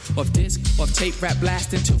equipped. Off disc, off tape, rap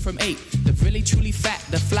blast until from 8. The really truly fat,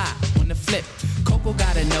 the fly, on the flip. Coco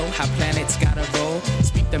gotta know how planets gotta roll.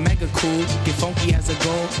 Speak the mega cool, get funky as a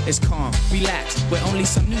goal. It's calm, relax, we're only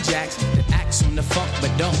some new jacks that acts on the funk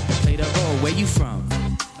but don't play the role. Where you from?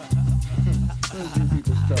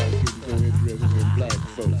 People start with black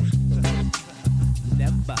folks.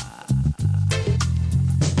 Never.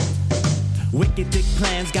 Wicked dick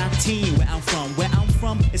plans got teen where I'm from. Where I'm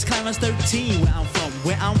from is Clarence 13 where I'm from.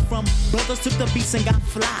 Where I'm from, brothers took the beats and got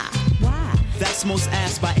fly. Why? That's most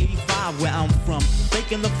ass by 85 where I'm from.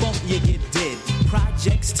 Faking the funk, you get dead.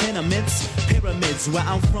 Projects, tenements, pyramids where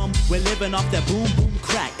I'm from. We're living off that boom boom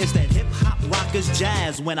crack. It's that hip hop rockers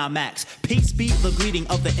jazz when I max. Peace be the greeting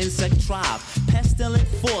of the insect tribe. Pestilent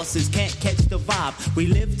forces can't catch the vibe. We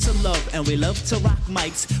live to love and we love to rock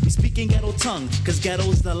mics. We speak in ghetto tongue, cause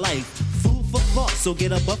ghetto's the life. Food for thought, so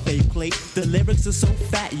get a buffet plate. The lyrics are so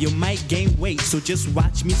fat, you might gain weight. So just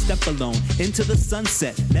watch me step alone into the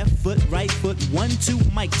sunset. Left foot, right foot, 1, 2,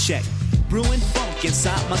 mic check. Brewing funk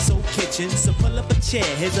inside my soul kitchen. So pull up a chair,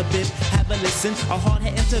 here's a bit, have a listen. A hard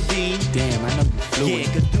head intervene. Damn, I know you fluid.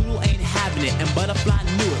 Yeah, cause Doodle ain't having it, and Butterfly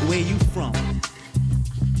knew it. Where you from?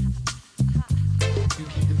 You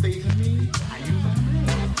keep the faith in me, I use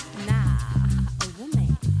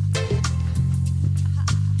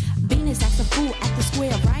Venus acts a fool at the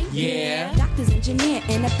square, right? Yeah. Doctors, engineer,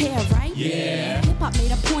 and a pair, right? Yeah. Hip hop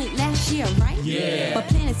made a point last year, right? Yeah. But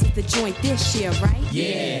Planets is the joint this year, right?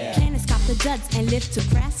 Yeah. Planets cop the duds and live to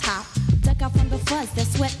grass hop. Duck out from the fuzz that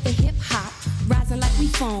sweat the hip hop. Rising like we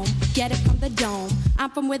foam, get it from the dome. I'm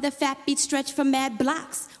from where the fat beats stretch for mad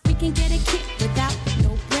blocks. We can get it kicked without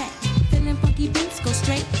no breath. Feeling funky beats go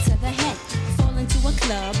straight to the head. Fall into a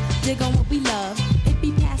club, dig on what we love. It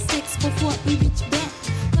be past 6 before we reach bed.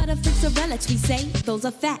 Butterflips are relics, we say, those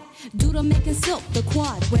are fat. Doodle making silk, the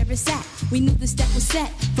quad, where it's at. We knew the step was set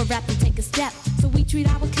for rap to take a step. So we treat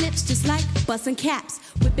our clips just like bussin' caps.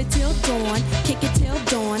 Whip it till dawn, kick it till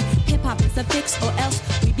dawn. Hip hop is a fix or else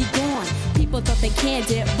we be gone. People thought they canned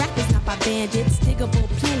it, rap is not by bandits. Diggable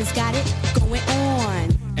planets got it going on.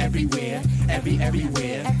 Everywhere, everywhere,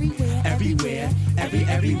 everywhere, everywhere, everywhere,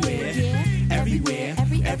 everywhere, everywhere,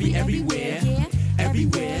 everywhere, everywhere,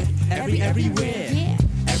 everywhere.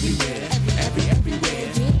 Everywhere, everywhere,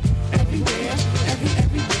 everywhere,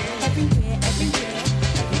 everywhere, everywhere.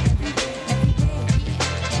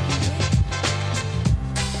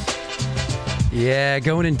 Yeah,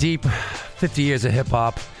 going in deep, 50 years of hip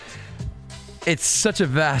hop. It's such a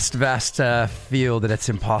vast field that it's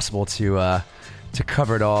impossible to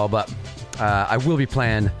cover it all. But I will be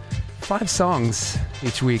playing 5 songs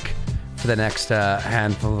each week for the next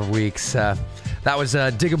handful of weeks. That was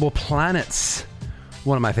Diggable Planets.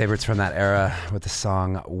 One of my favorites from that era with the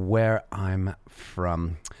song Where I'm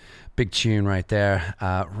From. Big tune right there.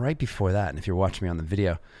 Right before that, and if you're watching me on the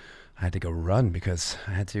video, I had to go run because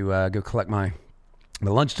I had to go collect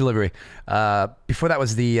the lunch delivery. Before that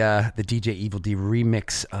was the DJ Evil D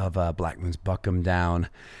remix of Black Moon's Buck 'Em Down.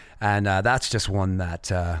 And that's just one that,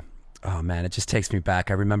 oh man, it just takes me back.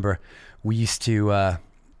 I remember we used to,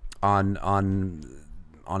 on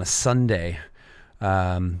a Sunday,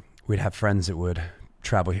 we'd have friends that would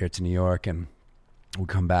travel here to New York and we'd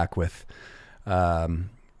come back with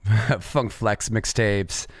Funk Flex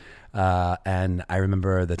mixtapes. And I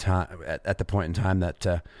remember the time at the point in time that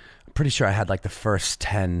I'm pretty sure I had like the first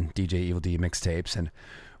 10 DJ Evil D mixtapes, and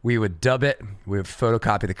we would dub it, we would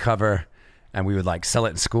photocopy the cover, and we would like sell it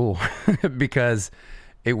in school because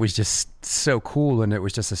it was just so cool. And it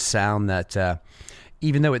was just a sound that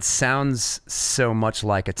even though it sounds so much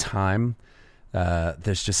like a time,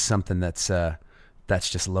 there's just something that's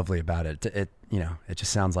just lovely about it. It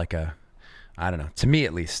just sounds like I don't know, to me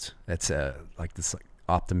at least, it's like this like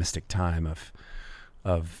optimistic time of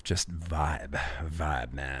of just vibe,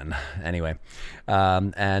 man. Anyway,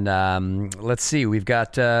 let's see. We've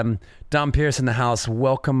got Dom Pierce in the house.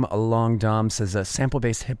 Welcome along, Dom. Says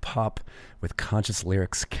sample-based hip-hop with conscious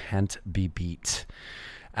lyrics can't be beat.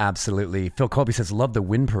 Absolutely. Phil Colby says, love the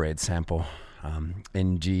Wind Parade sample.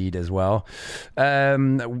 Indeed as well.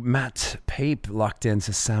 Matt Pape locked in,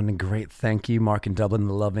 says, sounding great. Thank you. Mark in Dublin,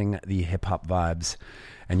 loving the hip-hop vibes.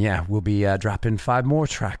 And yeah, we'll be dropping 5 more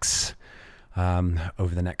tracks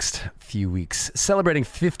over the next few weeks, celebrating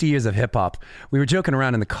 50 years of hip-hop. We were joking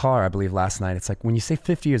around in the car, I believe, last night. It's like, when you say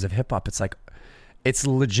 50 years of hip-hop, it's like, it's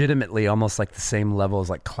legitimately almost like the same level as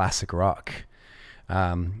like classic rock.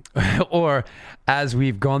 Or as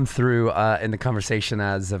we've gone through in the conversation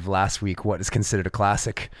as of last week, what is considered a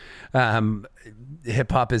classic.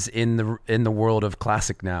 Hip-hop is in the world of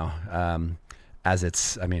classic now, as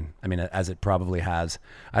it's, I mean, as it probably has.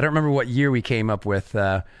 I don't remember what year we came up with,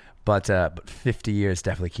 but 50 years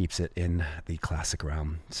definitely keeps it in the classic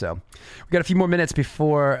realm. So we got a few more minutes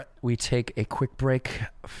before we take a quick break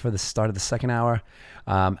for the start of the second hour.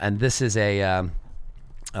 And this is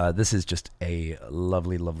just a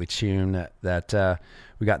lovely, lovely tune that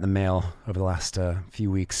we got in the mail over the last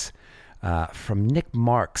few weeks from Nick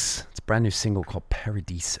Marks. It's a brand new single called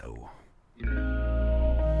Paradiso.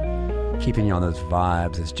 Keeping you on those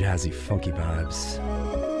vibes, those jazzy, funky vibes.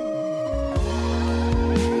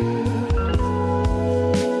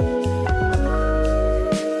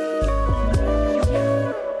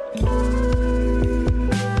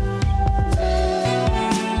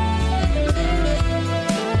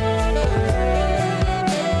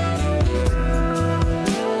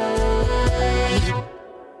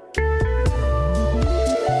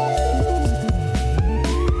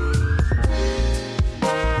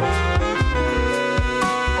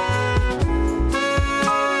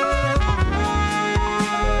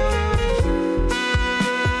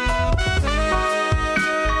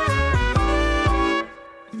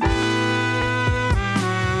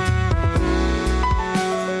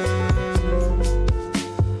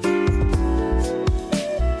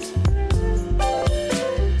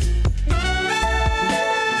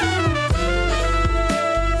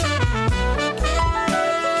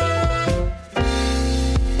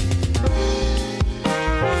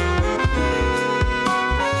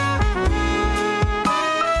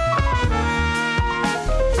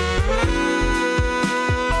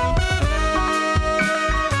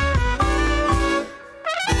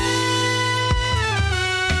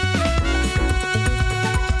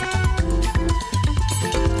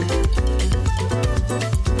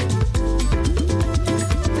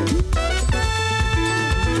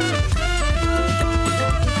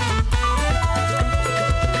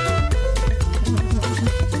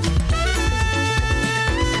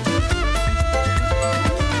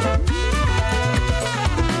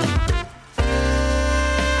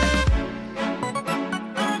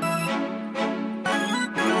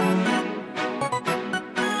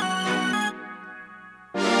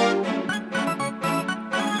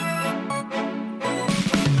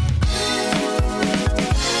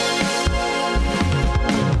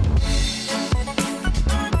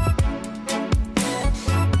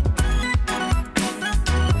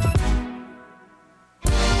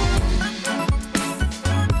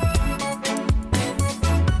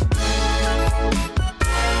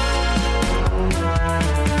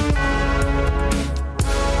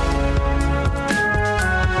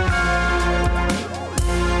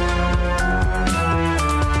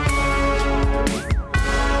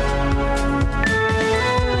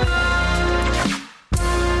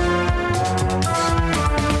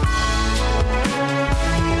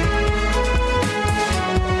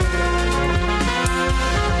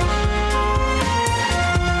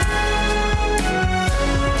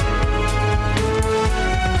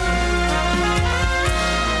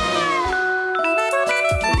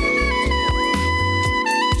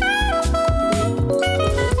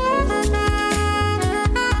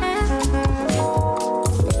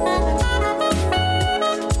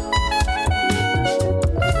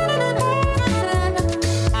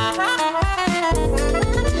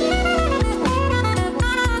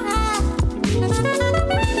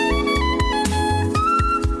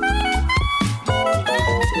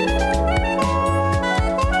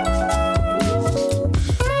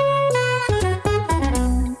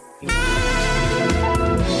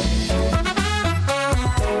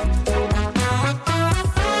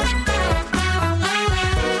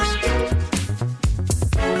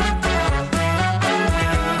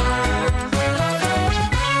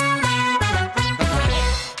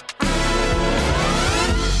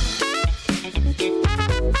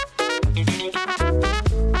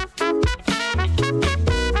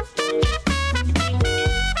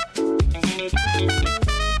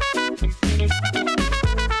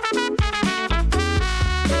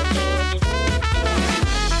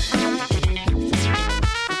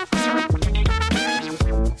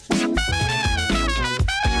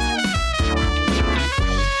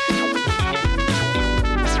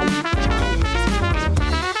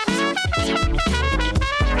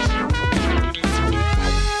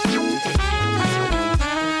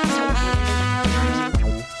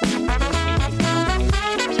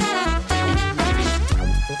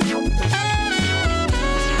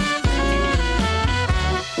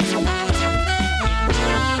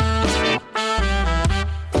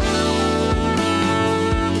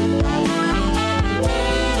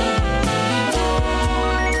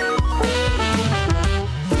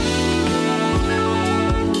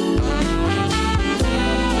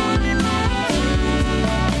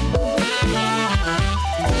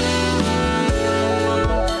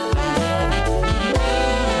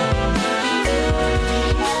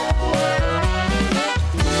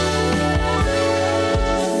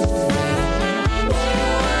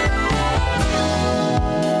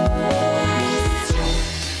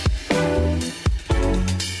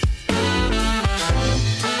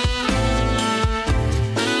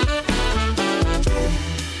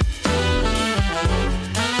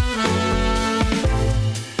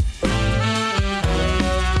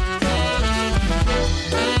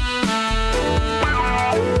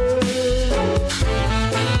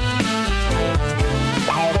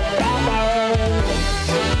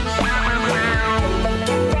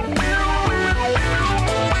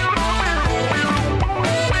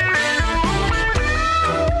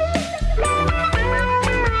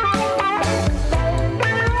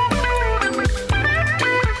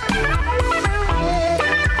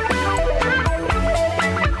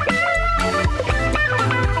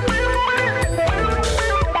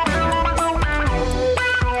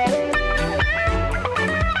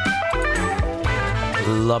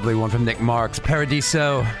 lovely one from Nick Marks,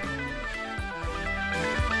 Paradiso.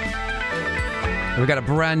 We got a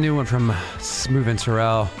brand new one from Smooth and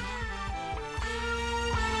Terrell.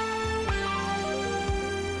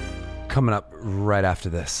 Coming up right after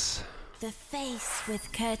this. The Face with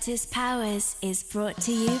Kurtis Powers is brought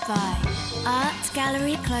to you by Art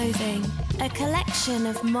Gallery Clothing, a collection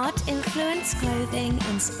of mod-influenced clothing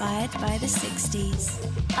inspired by the 60s.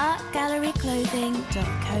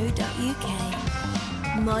 artgalleryclothing.co.uk.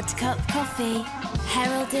 Mod Cup Coffee,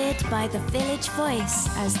 heralded by the Village Voice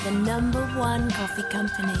as the #1 coffee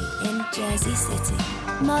company in Jersey City.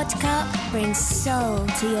 Mod Cup brings soul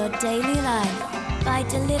to your daily life by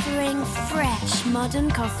delivering fresh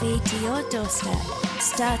modern coffee to your doorstep,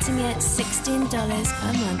 starting at $16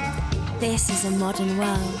 per month. This is a modern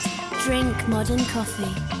world. Drink modern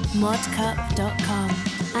coffee. modcup.com.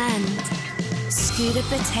 And Scooter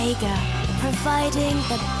Bottega, providing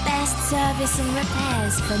the best service and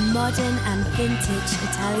repairs for modern and vintage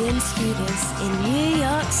Italian scooters in New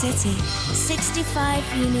York City. 65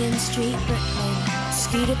 Union Street, Brooklyn.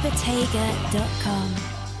 scooterbottega.com.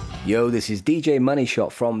 Yo, this is DJ Money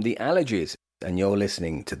Shot from The Allergies, and you're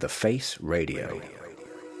listening to The Face Radio.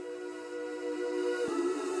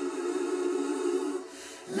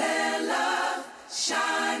 Let love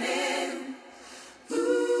shine in.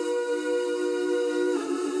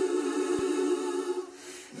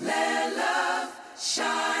 Let love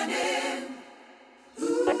shine in.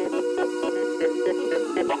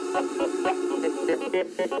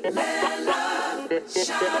 Let love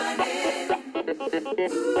shine in.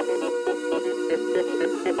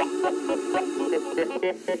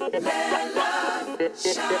 Let love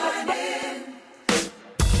shine in.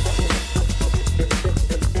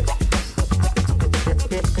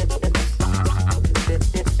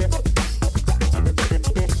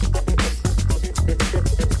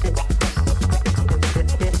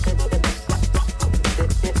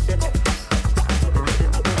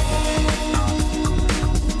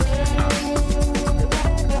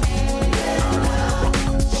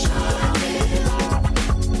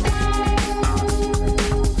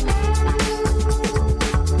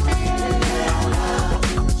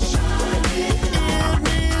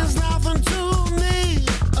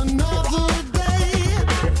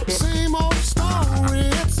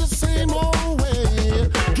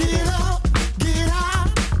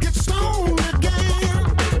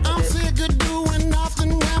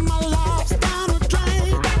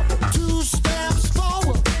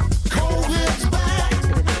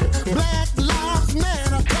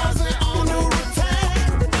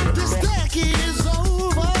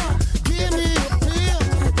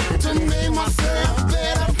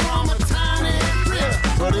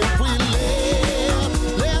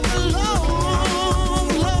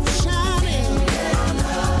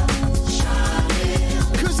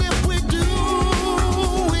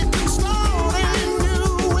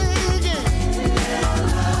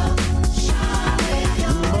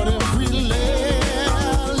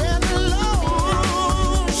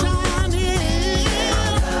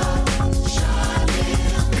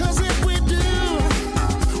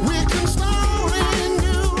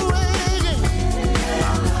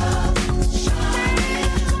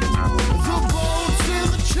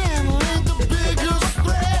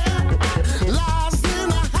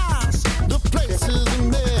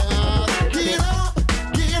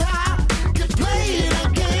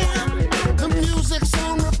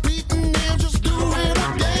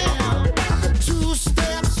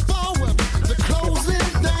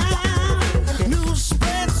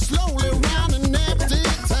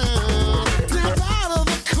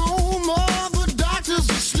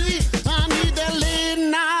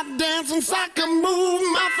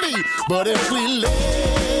 But if we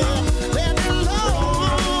live, let the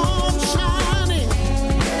Lord shine in.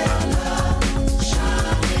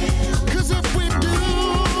 Cause if we do,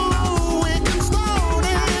 we can start a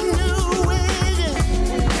new way.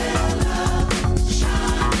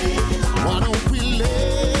 Why don't we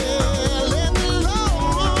let the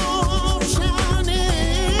Lord shine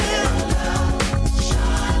in?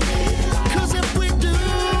 Cause if we do,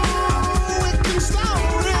 we can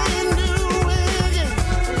start a new way.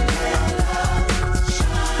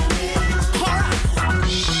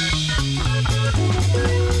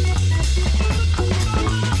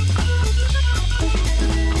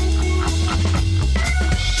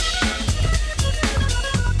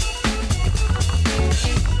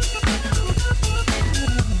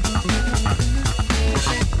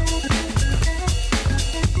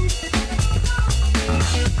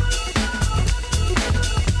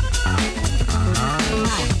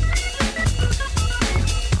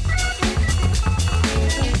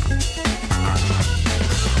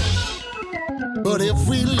 if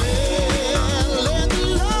we let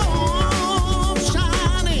the love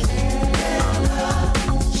shine in.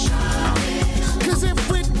 'C's if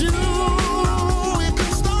we do, we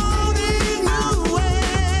can start a new way.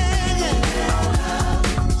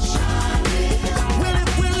 Well,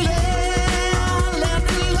 if we let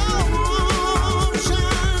the love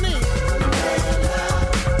shine in.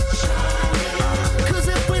 'Cause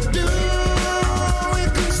if we do, we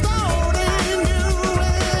can start a new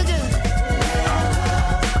way.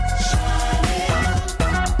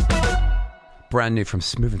 Brand new from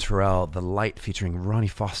Smooth and Terrell, The Light, featuring Ronnie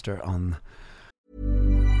Foster on...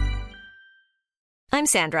 I'm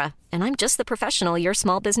Sandra, and I'm just the professional your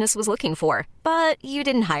small business was looking for. But you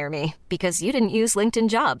didn't hire me because you didn't use LinkedIn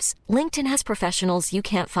Jobs. LinkedIn has professionals you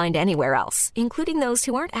can't find anywhere else, including those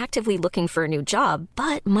who aren't actively looking for a new job,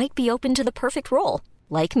 but might be open to the perfect role,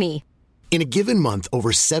 like me. In a given month,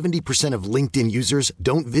 over 70% of LinkedIn users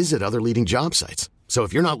don't visit other leading job sites. So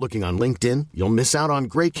if you're not looking on LinkedIn, you'll miss out on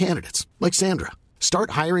great candidates like Sandra.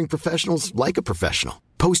 Start hiring professionals like a professional.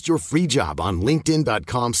 Post your free job on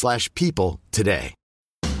linkedin.com/people today.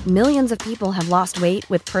 Millions of people have lost weight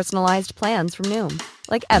with personalized plans from Noom.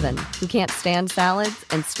 Like Evan, who can't stand salads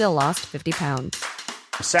and still lost 50 pounds.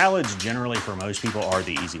 Salads generally for most people are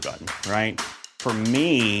the easy button, right? For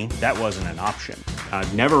me, that wasn't an option. I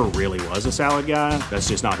never really was a salad guy. That's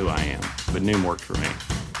just not who I am. But Noom worked for me.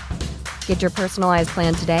 Get your personalized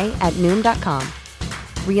plan today at Noom.com.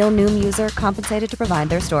 Real Noom user compensated to provide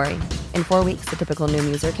their story. In 4 weeks, the typical Noom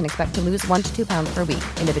user can expect to lose 1 to 2 pounds per week.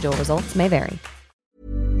 Individual results may vary.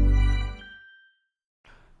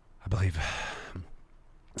 I believe.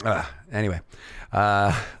 Anyway,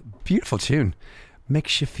 beautiful tune.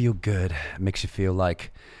 Makes you feel good. Makes you feel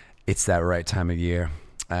like it's that right time of year.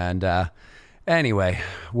 And anyway,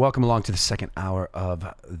 welcome along to the second hour of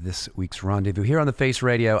this week's Rendezvous here on the Face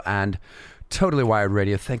Radio and Totally Wired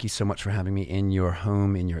Radio. Thank you so much for having me in your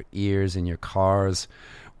home, in your ears, in your cars,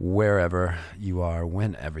 wherever you are,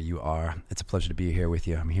 whenever you are. It's a pleasure to be here with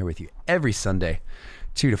you. I'm here with you every Sunday,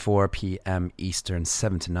 2 to 4 p.m. Eastern,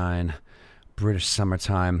 7 to 9 British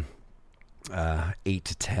summertime, 8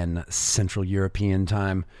 to 10 Central European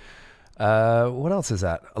time. What else is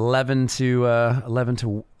that? 11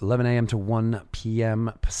 a.m. to 1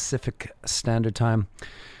 p.m. Pacific Standard Time.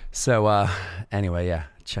 So anyway, yeah,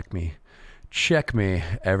 check me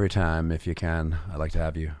every time if you can. I'd like to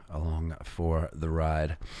have you along for the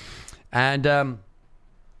ride. And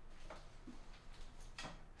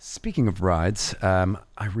speaking of rides,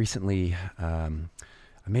 I recently I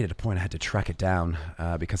made it a point I had to track it down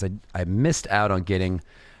because I missed out on getting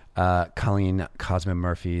Colleen Cosmo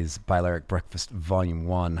Murphy's Balearic Breakfast Volume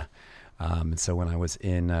 1. And so when I was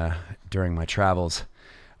in during my travels,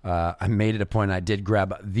 I made it a point. I did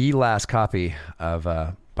grab the last copy of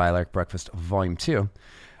Balearic Breakfast Volume 2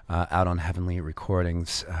 out on Heavenly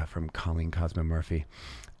Recordings from Colleen Cosmo Murphy.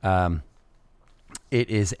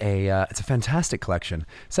 It's a fantastic collection.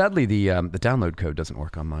 Sadly, the download code doesn't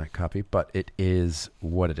work on my copy, but it is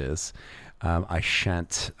what it is. I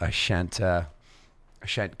shan't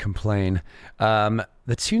complain.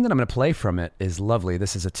 The tune that I'm going to play from it is lovely.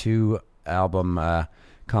 This is a 2-album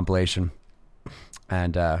compilation,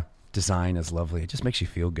 and design is lovely. It just makes you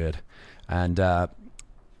feel good. And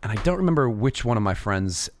I don't remember which one of my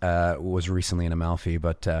friends was recently in Amalfi,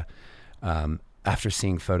 but after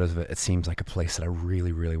seeing photos of it, it seems like a place that I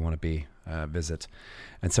really, really want to visit.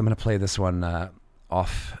 And so I'm going to play this one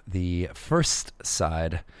off the first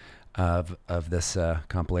side of this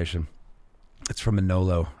compilation. It's from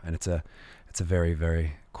Manolo, and it's a very,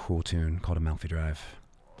 very cool tune called Amalfi Drive.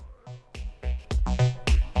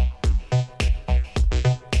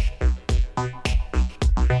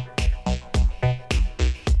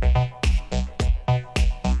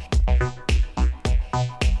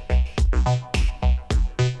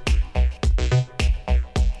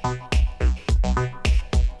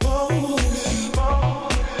 Oh,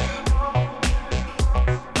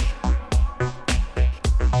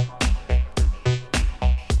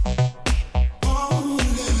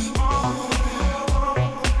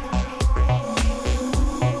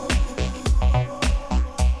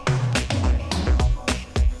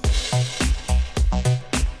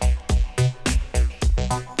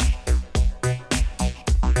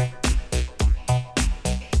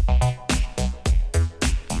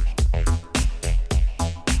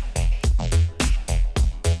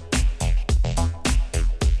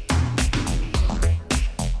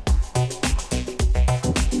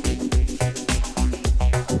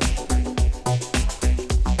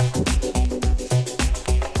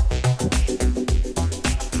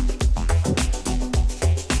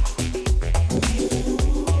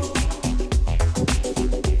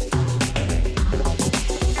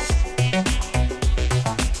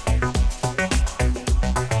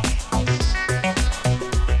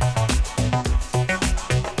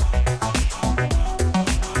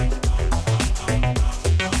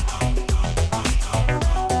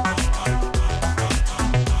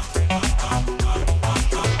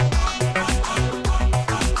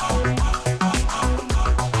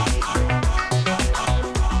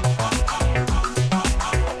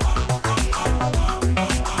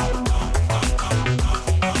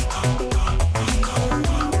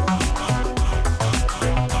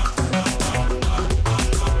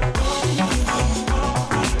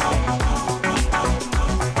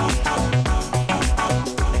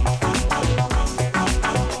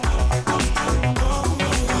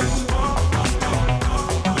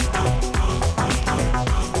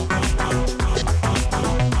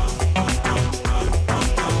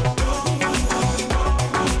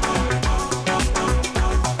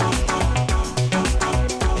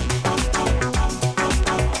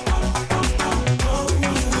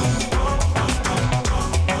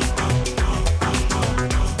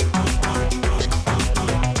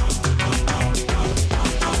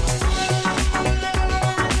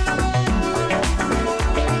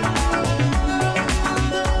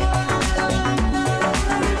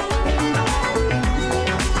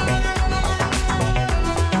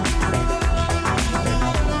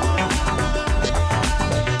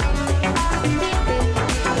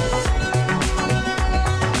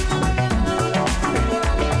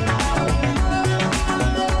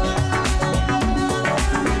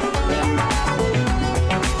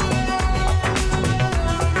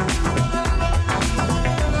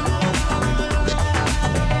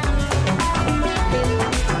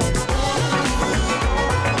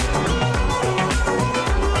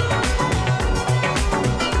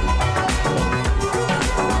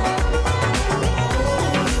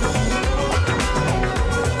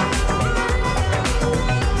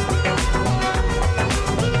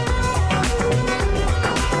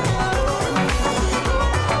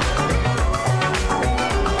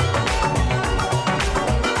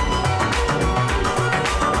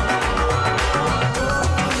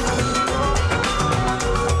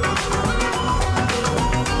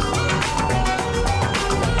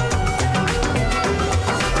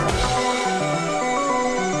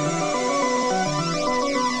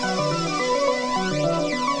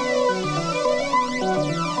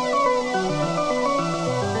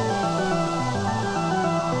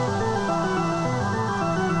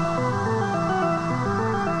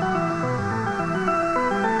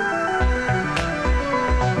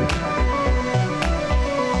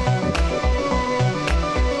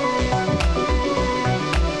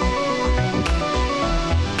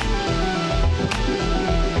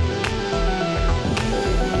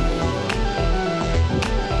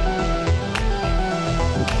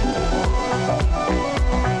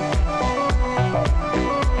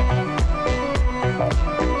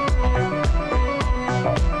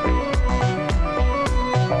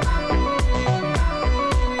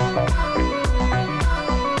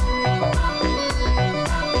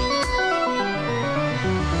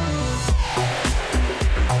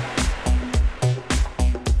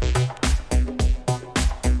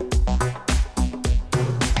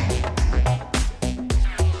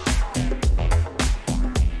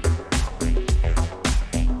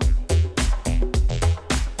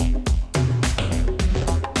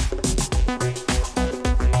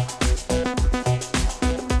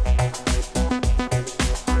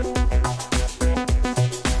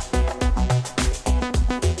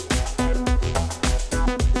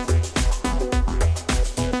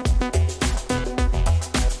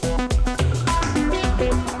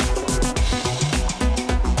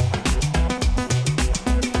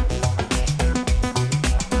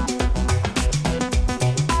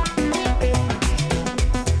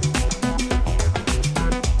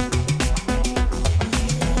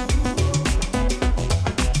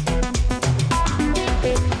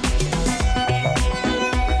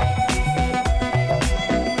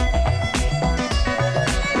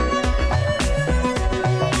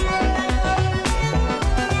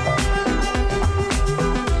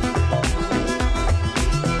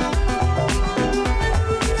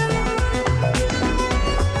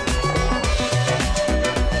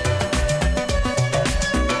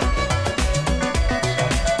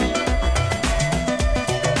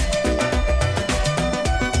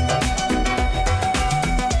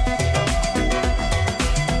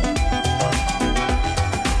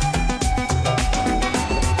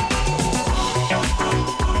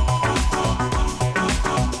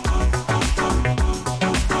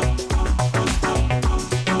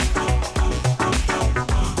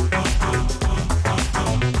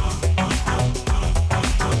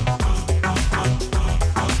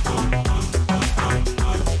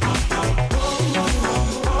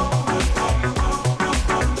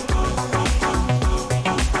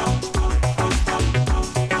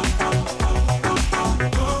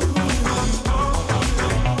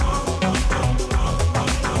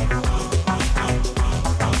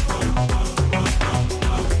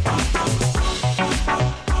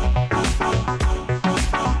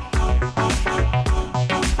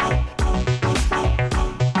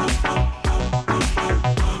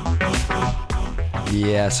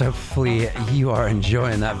 Yes, hopefully you are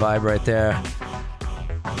enjoying that vibe right there.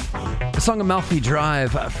 The song Amalfi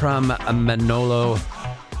Drive from Manolo,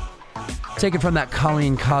 taken from that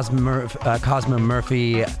Colleen Cosmo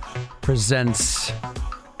Murphy Presents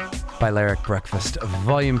Balearic Breakfast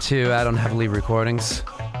Volume 2 out on Heavily Recordings.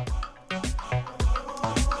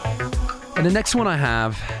 And the next one I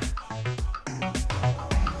have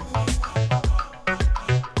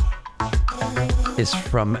is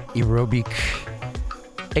from Aerobic,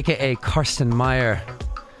 aka Karsten Meyer,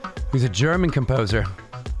 who's a German composer.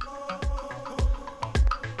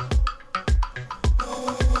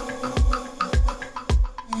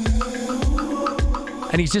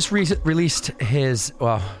 And he's just released his,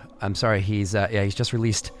 he's just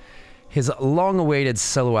released his long-awaited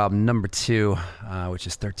solo album, number 2, which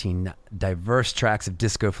is 13 diverse tracks of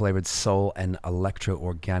disco-flavored soul and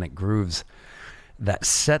electro-organic grooves that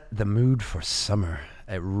set the mood for summer.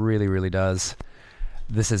 It really, really does.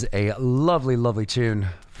 This is a lovely, lovely tune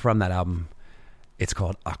from that album. It's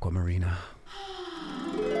called Aquamarina.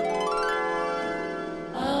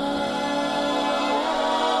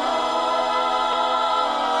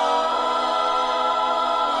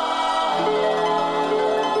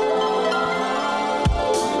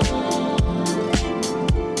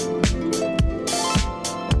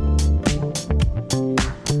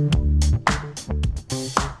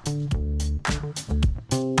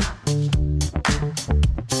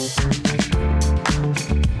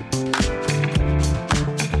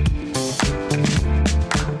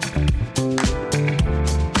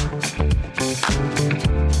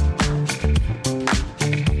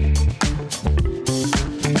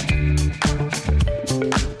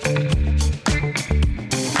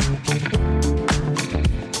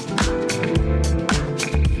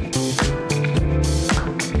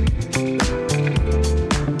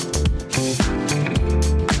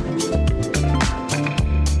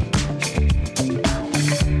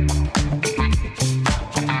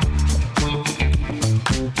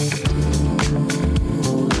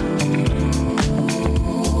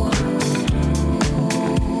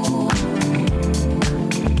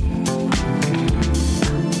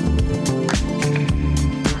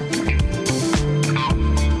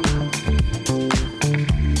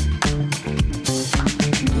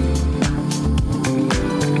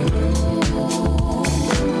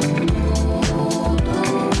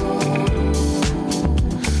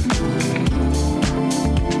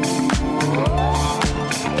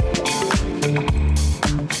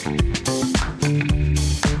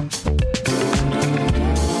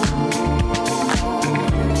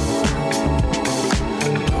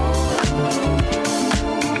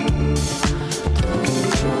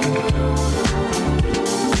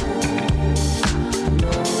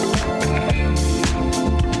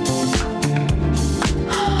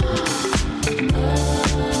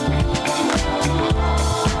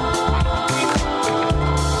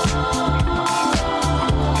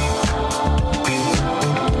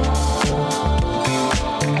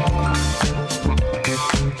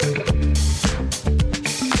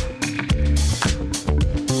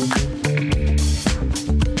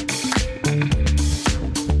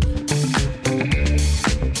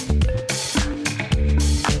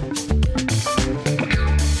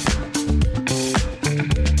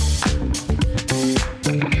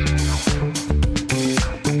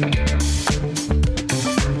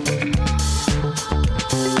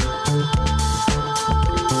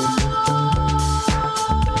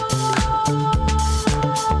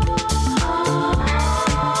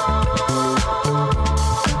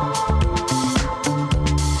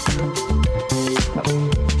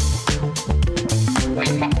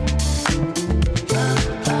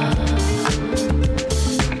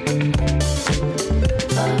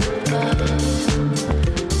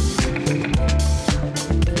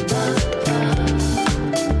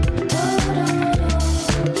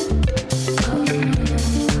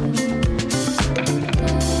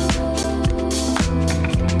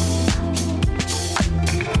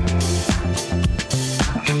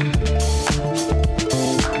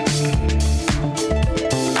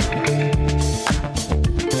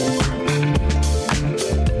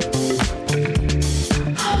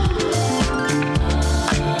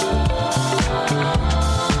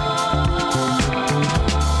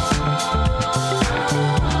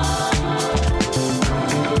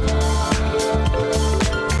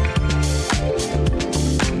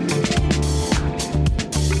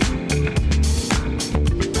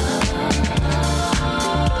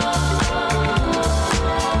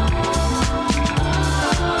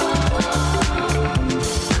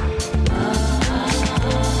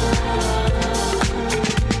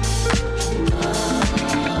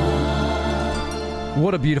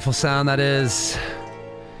 What a beautiful sound that is.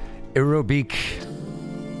 Aerobic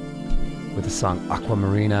with the song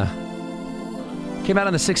Aquamarina. Came out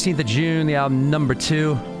on the 16th of June, the album number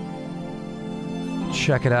 2.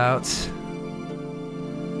 Check it out.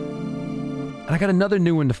 And I got another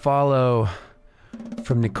new one to follow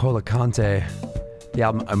from Nicola Conte, the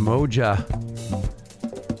album Emoja.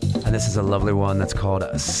 And this is a lovely one that's called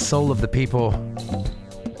Soul of the People,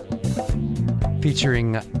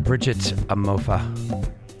 featuring Bridget Amofa.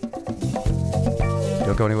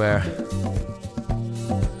 Don't go anywhere.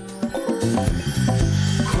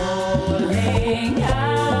 Calling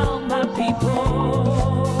out my people,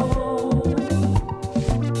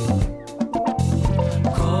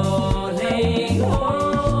 calling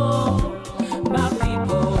home my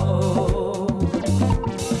people,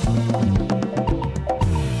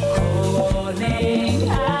 calling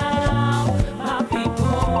out my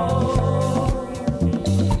people,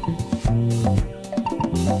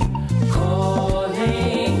 calling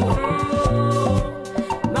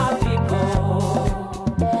home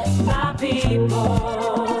my people,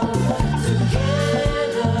 to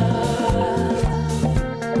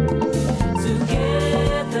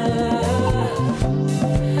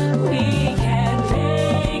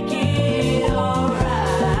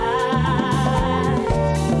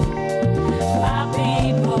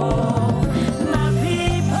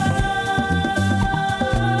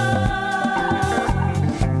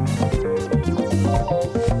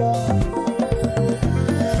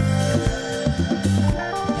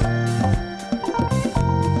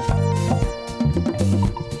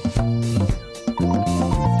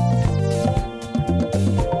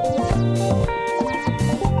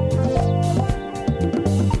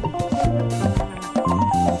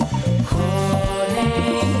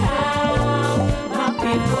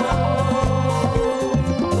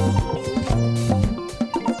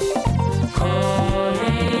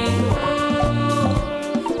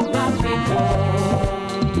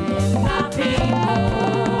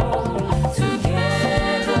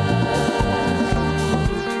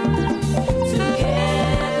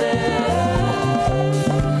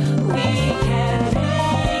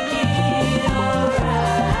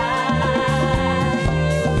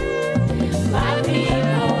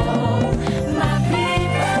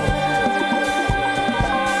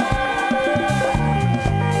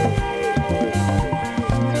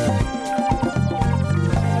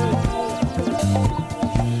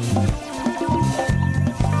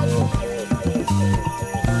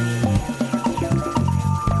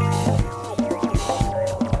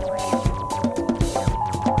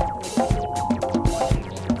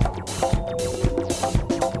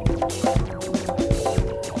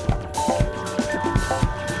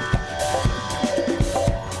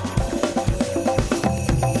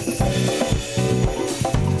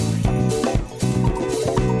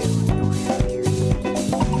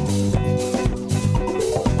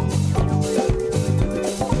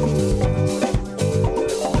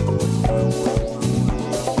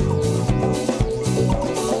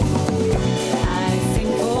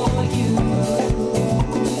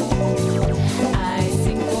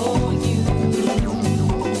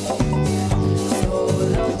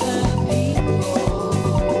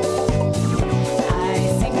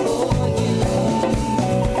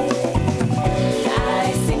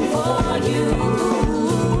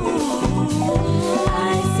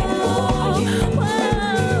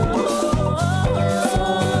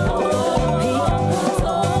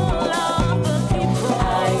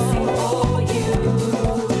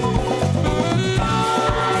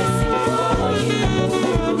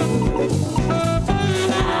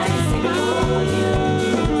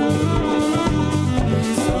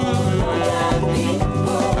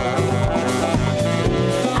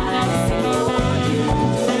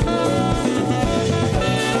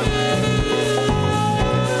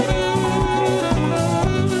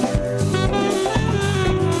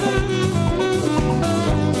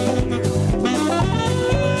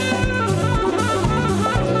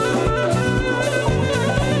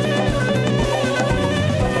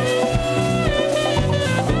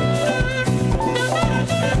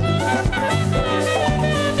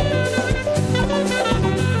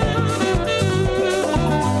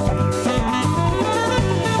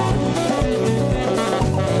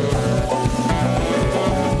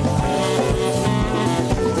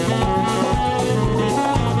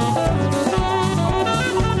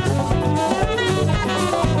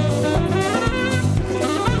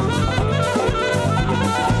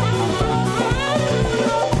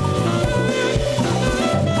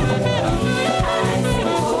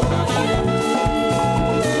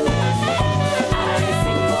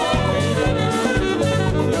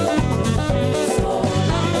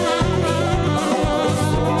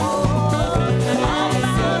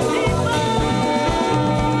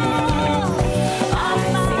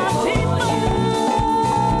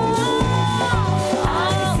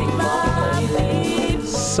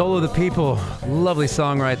Soul of the People. Lovely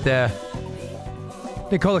song right there.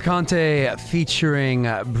 Nicola Conte featuring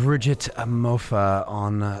Bridget Mofa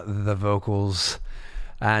on the vocals.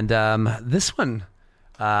 And this one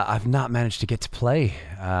I've not managed to get to play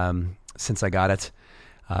since I got it.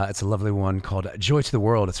 It's a lovely one called Joy to the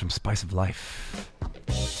World. It's from Spice of Life.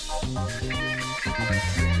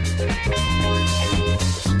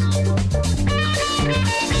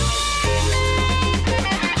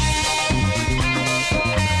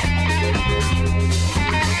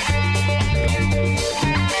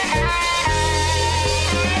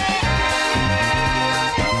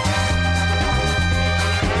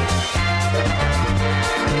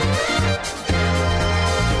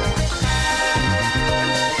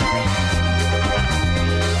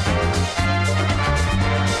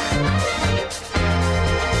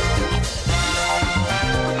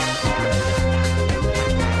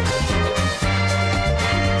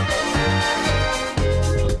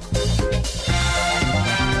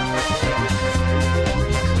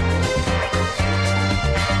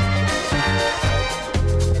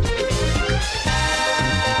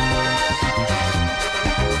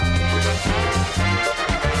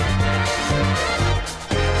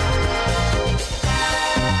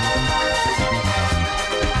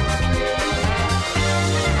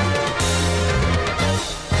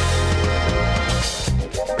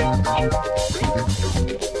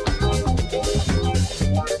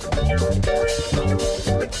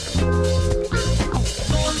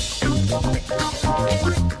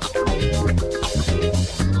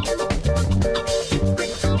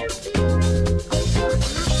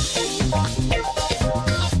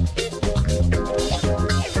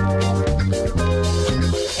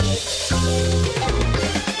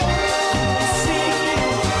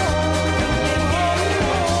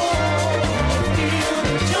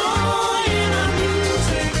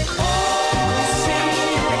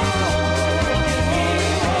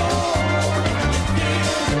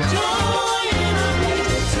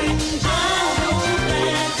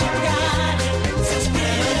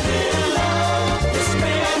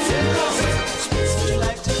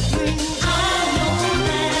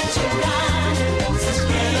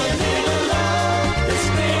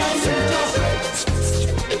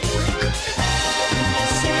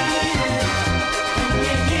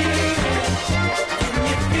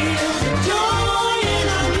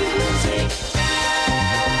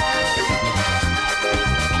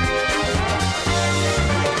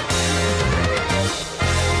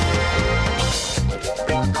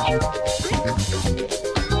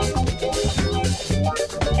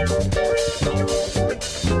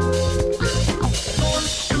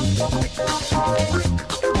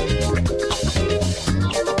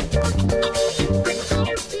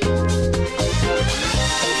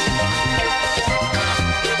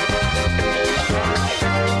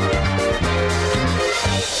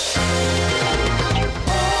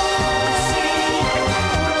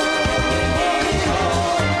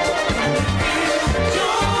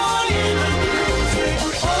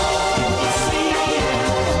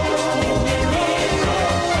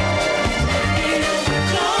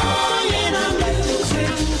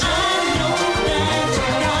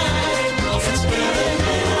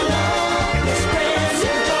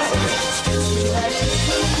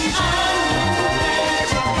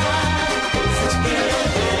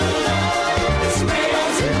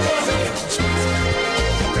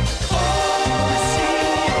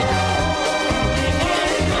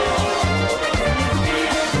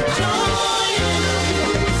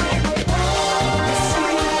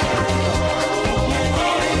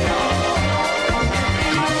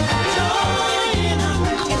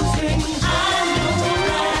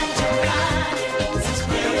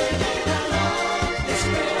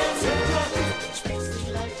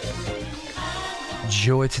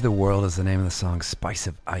 Joy to the World is the name of the song, Spice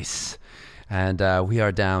of Ice. And we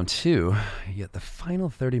are down to yet the final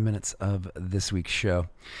 30 minutes of this week's show.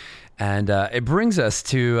 And it brings us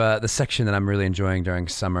to the section that I'm really enjoying during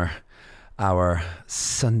summer, our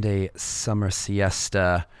Sunday summer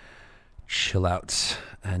siesta chill out.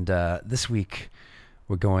 And this week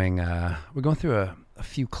we're going through a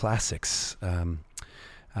few classics in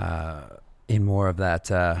more of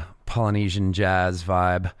that Polynesian jazz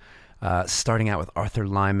vibe. Starting out with Arthur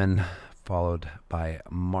Lyman, followed by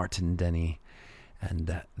Martin Denny,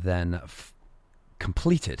 and then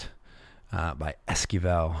completed by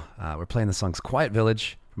Esquivel. We're playing the songs Quiet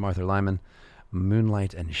Village from Arthur Lyman,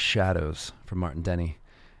 Moonlight and Shadows from Martin Denny,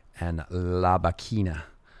 and La Baquina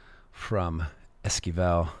from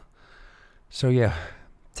Esquivel. So yeah,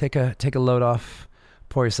 take a load off,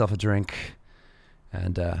 pour yourself a drink,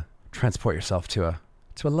 and transport yourself to a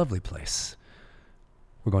lovely place.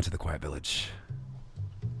 We're going to the Quiet Village.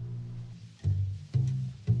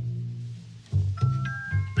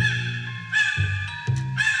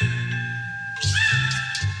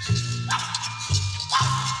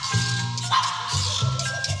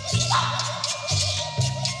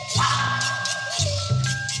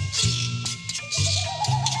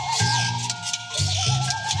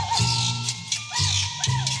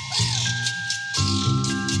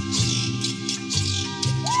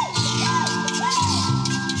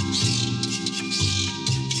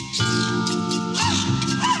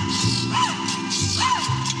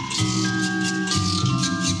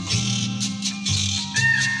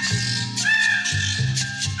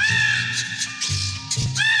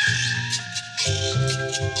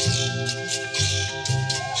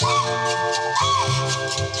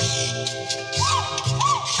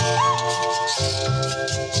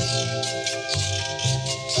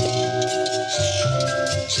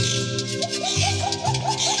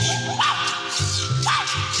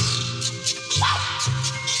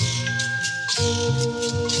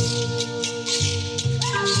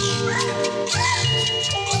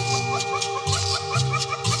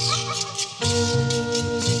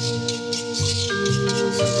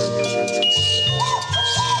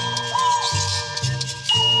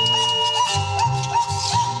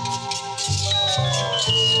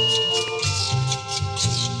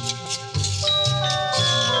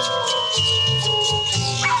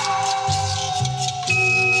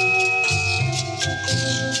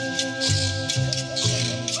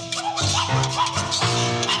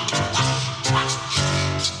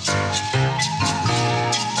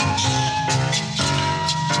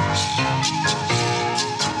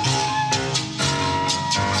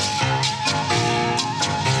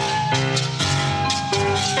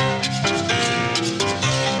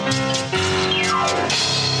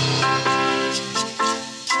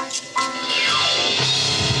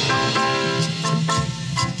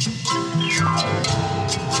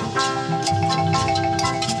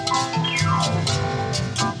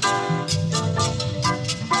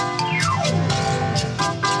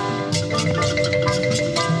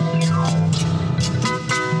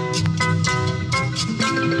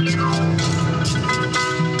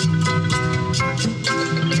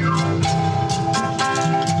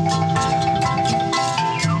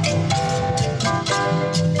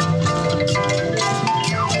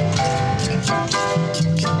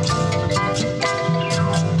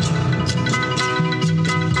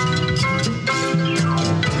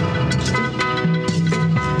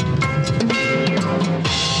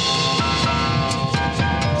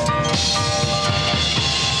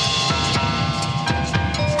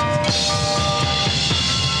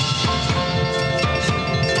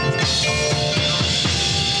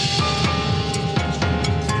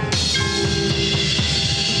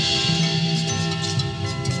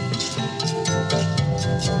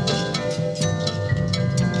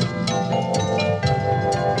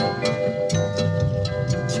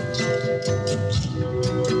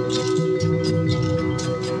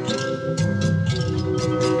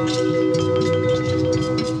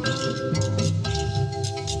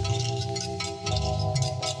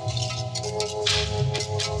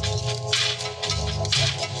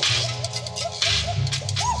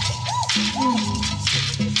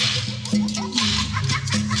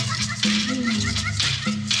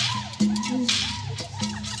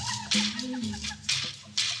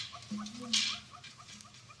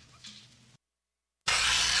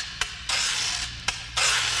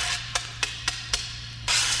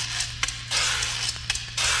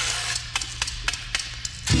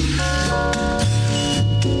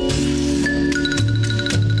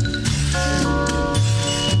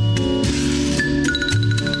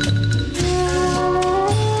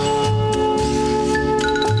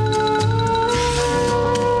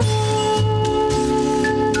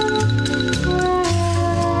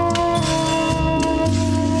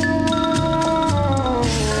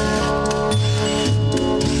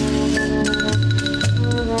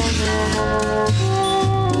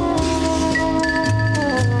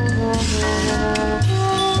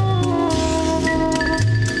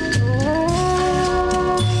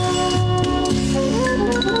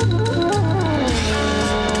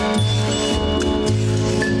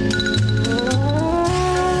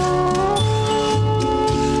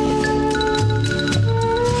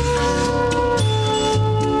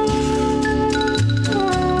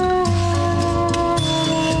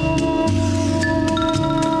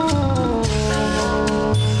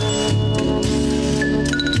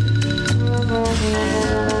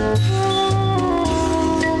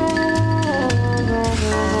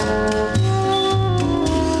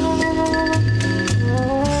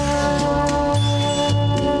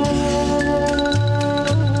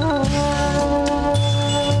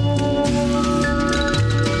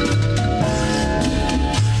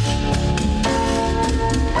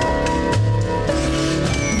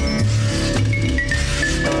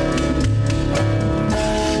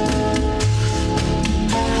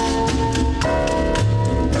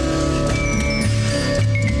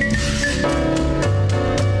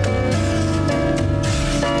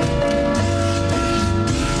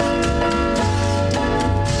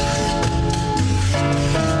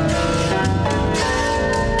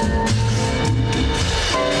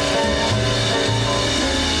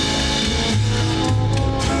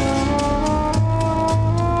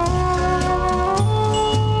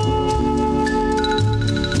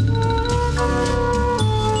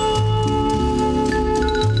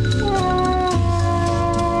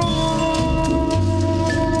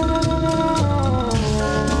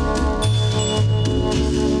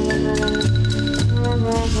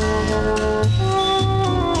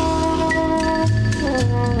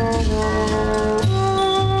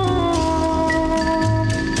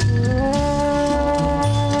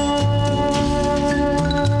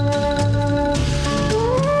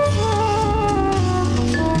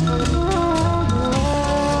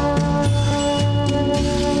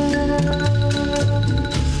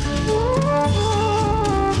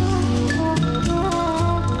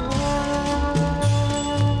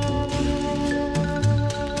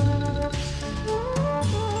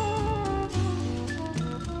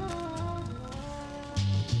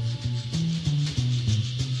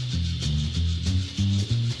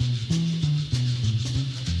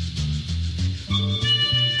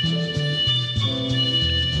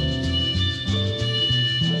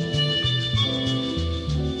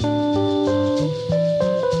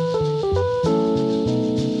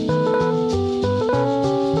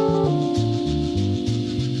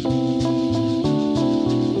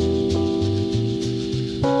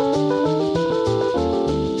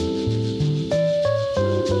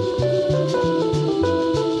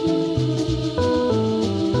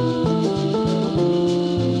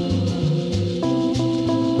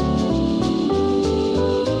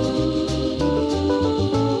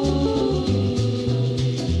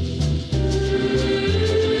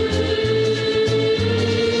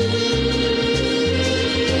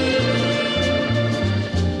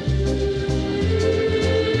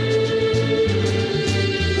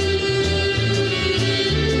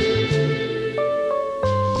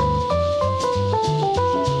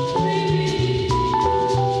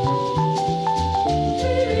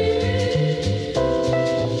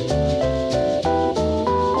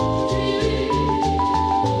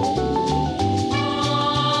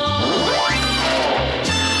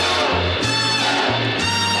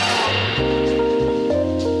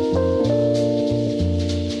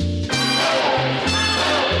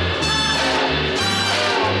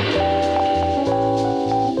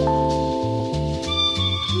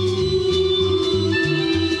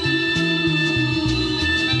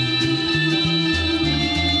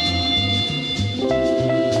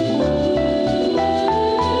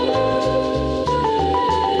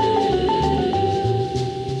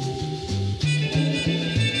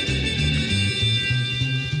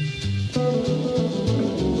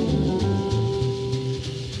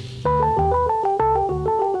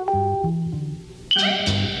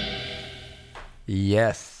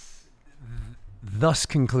 Yes. Thus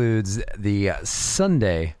concludes the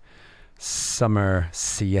Sunday summer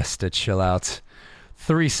siesta chill out.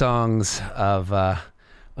 3 songs of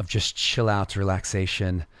just chill out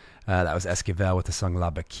relaxation. That was Esquivel with the song La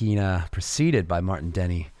Bikina, preceded by Martin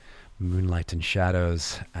Denny, Moonlight and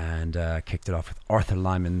Shadows, and kicked it off with Arthur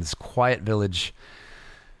Lyman's Quiet Village,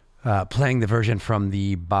 playing the version from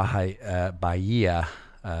the Bahia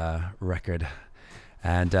record.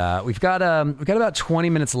 And we've got about 20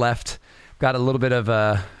 minutes left. Got a little bit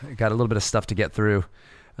of stuff to get through.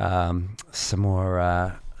 Some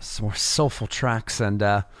more soulful tracks, and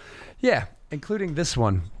including this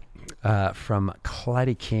one from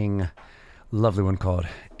Clyde King, lovely one called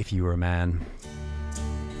 "If You Were a Man."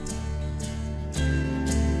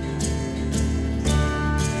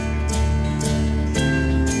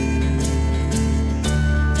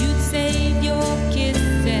 You'd save your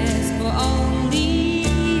kisses for only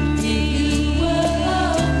me. You were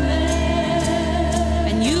a man,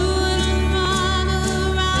 and you would run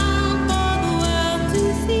around for the world to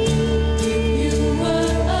see. If you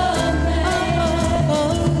were a man,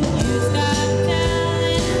 you stop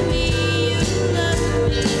telling me you love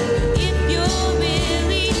me. If you're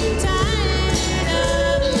really tired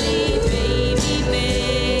of me, baby,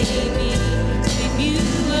 baby, if you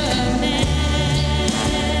were a man.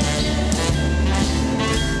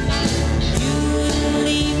 You wouldn't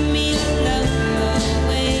leave me alone the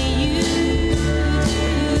way you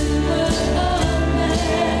were a man.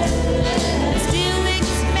 Still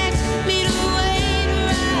expect me to wait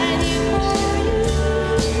right here for you.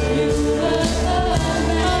 You were a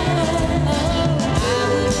man. I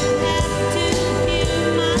wouldn't have to hear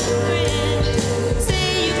my friend say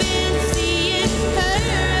you can see it her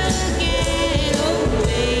again. Oh,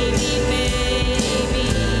 baby, baby,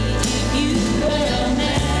 if you were a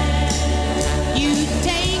man, you'd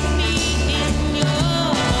take me in your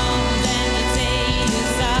arms and say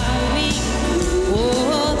you're sorry.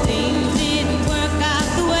 Oh, things didn't work out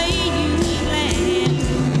the way you planned.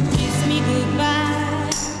 Kiss me goodbye,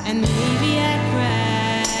 and maybe I'd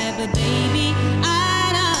cry, but baby,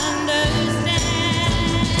 I'd understand.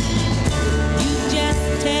 You just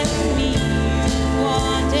tell me you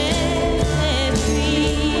wanted me.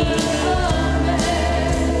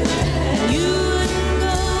 You wouldn't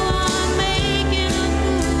go on making a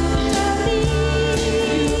fool of me.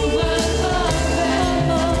 You were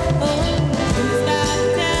stop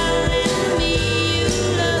telling me you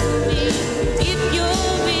love me. If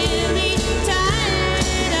you're really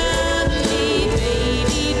tired of me,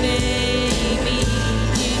 baby, baby,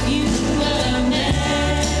 if you were a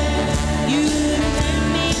man, you'd hurt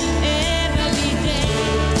me every day.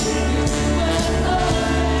 You were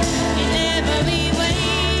in every way,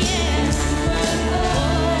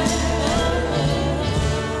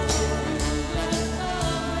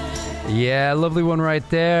 Yeah, lovely one right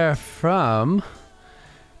there from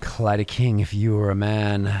Clyde King, If You Were a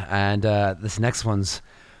Man. And this next one's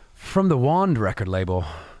from the Wand record label.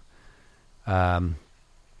 A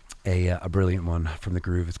brilliant one from the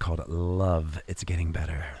Groove. It's called Love, It's Getting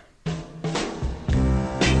Better.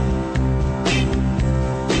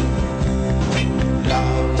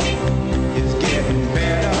 Love is getting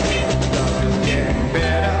better. Love is getting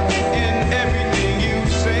better in everything you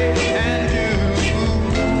say and do.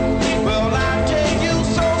 Well, I take you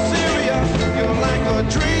so serious. You're like a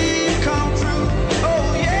dream come true.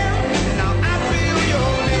 Oh yeah. Now I feel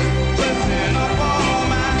your lips pressing up on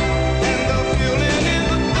mine, and the feeling is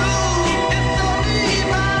ooh, it's so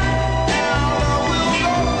divine. And our love will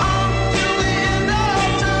go on.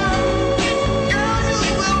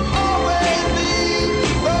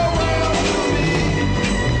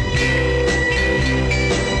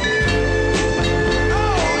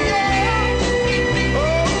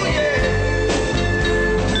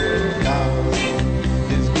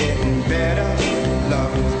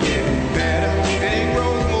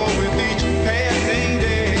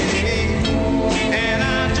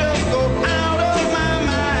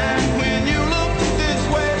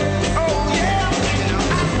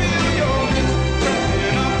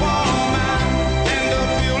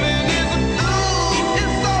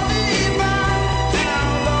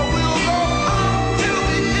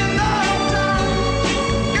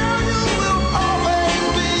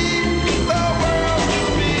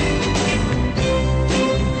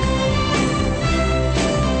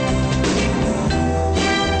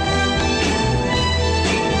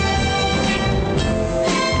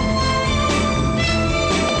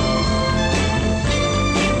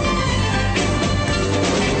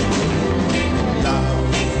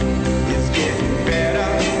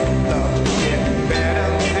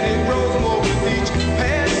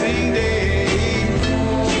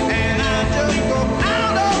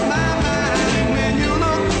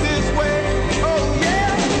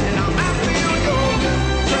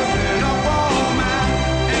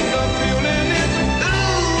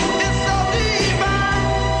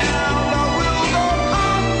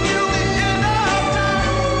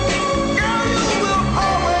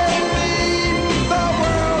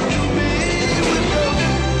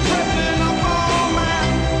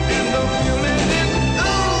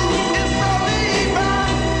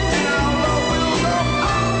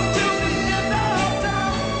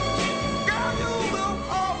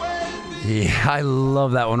 I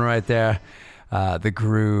love that one right there. The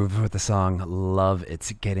groove with the song Love It's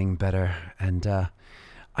Getting Better. And I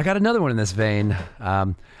got another one in this vein.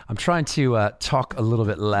 I'm trying to talk a little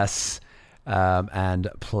bit less and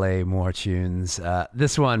play more tunes.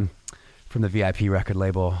 This one from the VIP record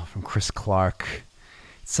label from Chris Clark.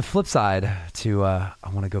 It's the flip side to I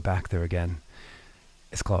Want to Go Back There Again.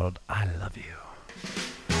 It's called I Love You.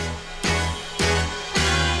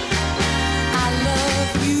 I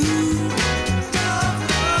love you.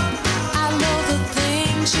 I love the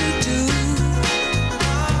things you do.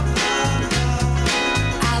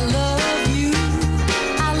 I love you.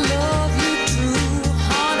 I love you true.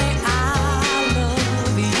 Honey, I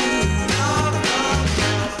love you.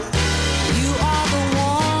 You are the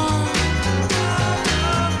one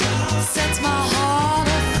sets my heart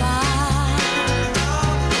afire.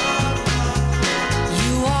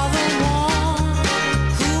 You are the one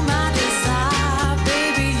whom I desire,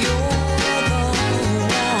 baby. You're the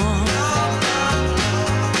one.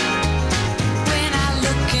 When I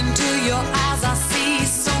look into your eyes, I see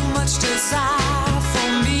so much desire for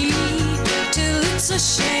me till it's a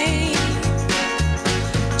shame.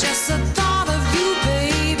 Just the thought of you,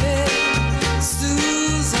 baby,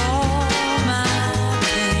 soothes all my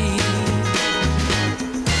pain.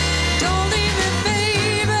 Don't leave me,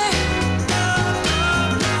 baby.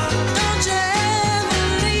 Don't you ever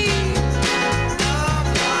leave.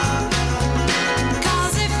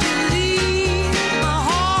 'Cause if you leave, my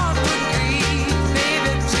heart would grieve.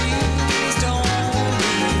 Baby, please don't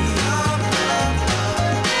leave.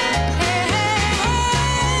 Hey, hey,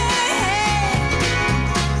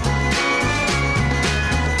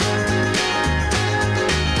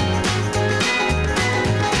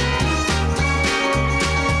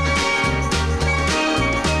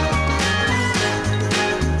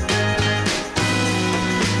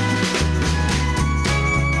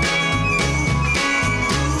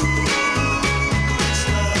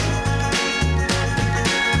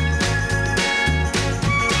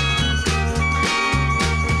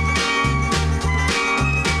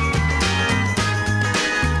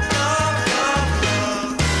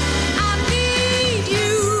 I need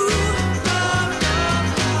you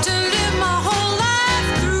to live my whole life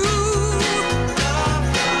through.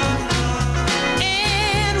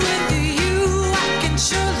 And with you, I can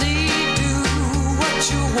surely do what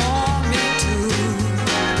you want me to.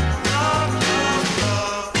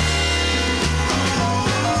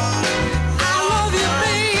 I love you,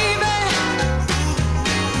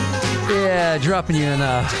 baby. Yeah, dropping you in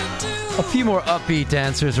a few more upbeat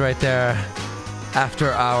dancers right there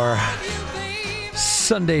after our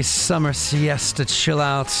Sunday summer siesta chill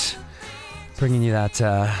out, bringing you that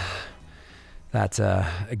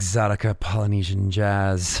exotica Polynesian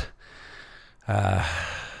jazz.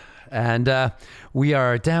 And we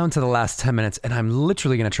are down to the last 10 minutes, and I'm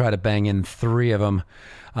literally going to try to bang in 3 of them.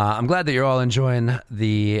 I'm glad that you're all enjoying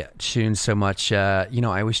the tunes so much. I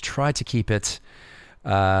always try to keep it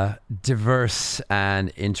diverse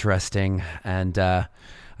and interesting, and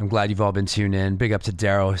I'm glad you've all been tuned in. Big up to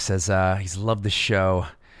Daryl, who says he's loved the show.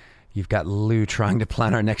 You've got Lou trying to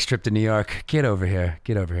plan our next trip to New York. Get over here.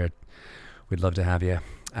 We'd love to have you.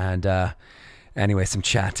 And anyway, some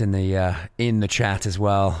chat in the chat as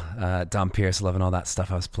well. Dom Pierce loving all that stuff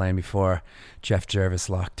I was playing before. Jeff Jervis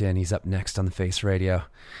locked in. He's up next on the Face Radio.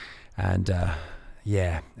 And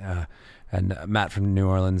and Matt from New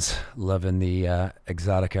Orleans loving the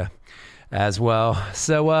exotica as well.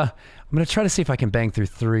 So I'm going to try to see if I can bang through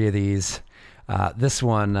 3 of these. This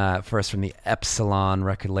one first from the Epsilon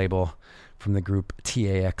record label from the group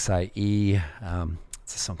TAXIE.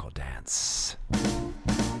 It's a song called Dance.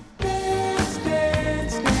 Dance,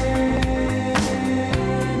 dance, dance.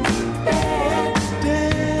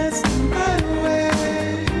 Dance my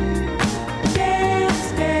way.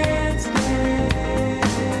 Dance, dance, dance.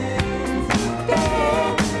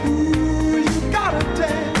 Dance. Ooh, you gotta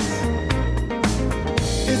dance.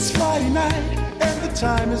 It's Friday night and the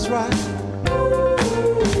time is right.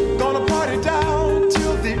 Gonna party down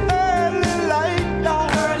till the early light.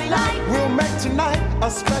 We'll make tonight a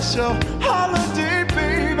special holiday,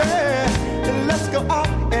 baby. And let's go out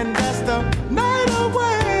and dance the night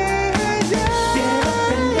away. Yeah. Get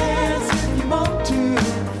up and dance if you want to.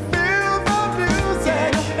 Feel the music.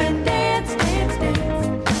 Get up and dance, dance,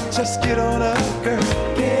 dance. Just get on up, girl.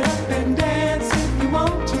 Get up and dance if you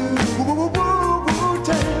want to. Woo, woo, woo, woo,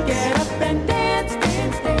 dance. Get up and dance,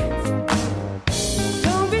 dance, dance.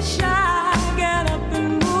 Don't be shy, get up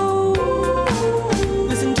and move.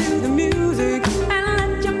 Listen to the music and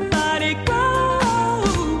let your body grow.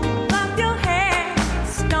 Clap your hands,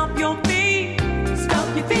 stomp your feet.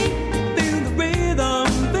 Feel the rhythm,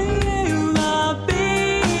 feel the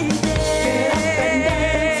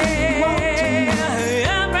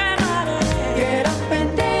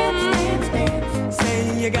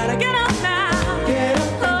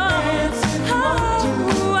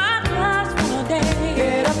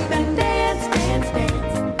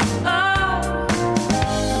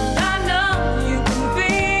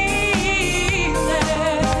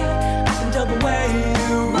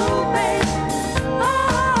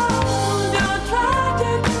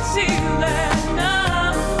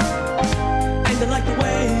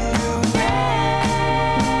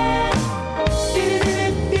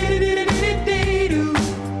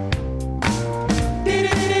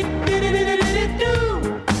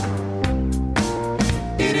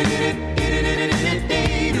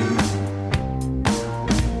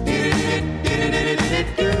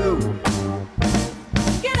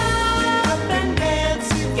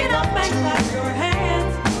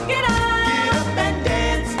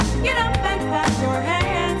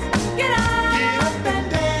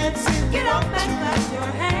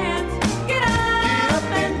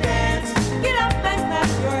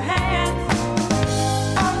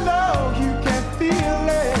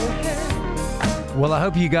Well, I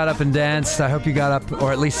hope you got up and danced. I hope you got up,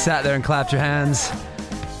 or at least sat there and clapped your hands.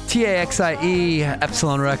 TAXIE,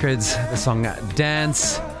 Epsilon Records, the song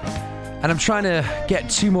Dance. And I'm trying to get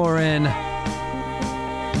two more in,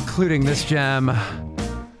 including this jam.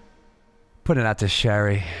 Putting it out to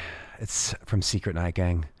Sherry. It's from Secret Night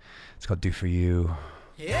Gang. It's called Do For You.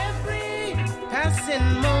 Every passing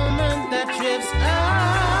moment that drifts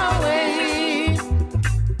away,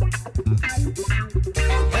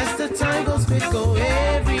 as the time goes, we go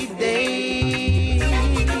every day.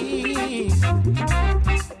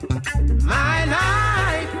 My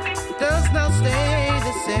life does not stay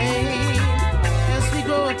the same as we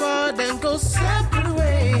grow apart and go separate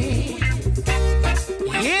ways.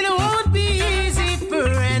 It won't be easy for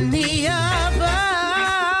any of us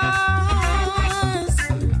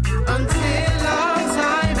until our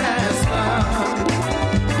time has come.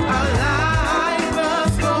 Our life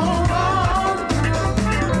must go on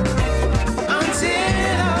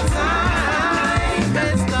until our time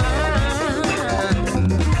is done.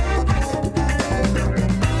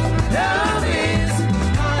 Love is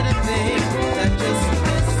not a thing that just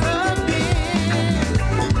disappears.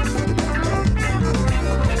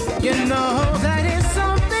 You know that it's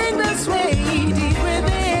something that's way deep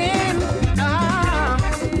within.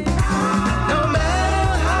 No matter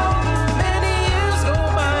how many years go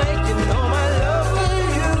by, you know my love for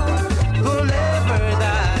you will never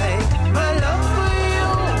die. My love for you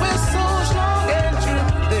is so strong and true.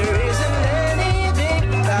 There isn't anything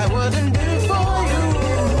I wouldn't do for you.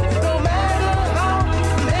 No matter how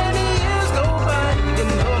many years go by, you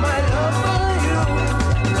know my love for you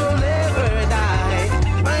will never die.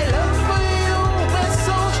 My love for you is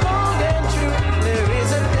so strong and true. There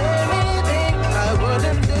isn't anything I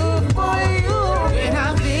wouldn't do for you. When I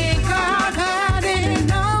think I've had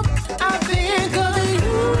enough, I think of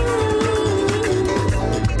you.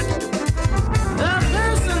 The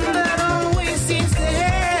person that always seems to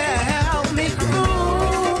help me through.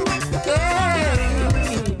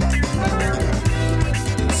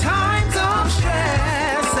 Times of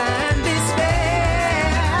stress and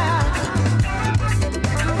despair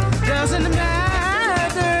doesn't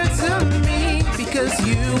matter to me because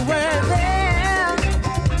you were there.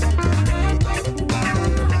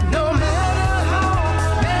 No matter how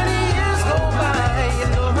many years go by, you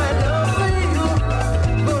know my love for you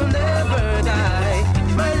will never die.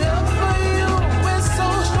 My love for you is so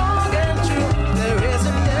strong and true. There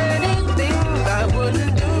isn't anything I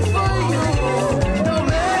wouldn't do for you. No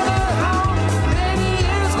matter how many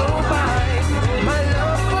years go by, my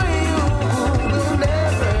love for you will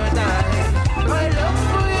never die. My love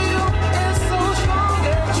for you is so strong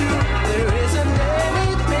and true. There isn't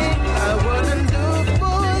anything I wouldn't do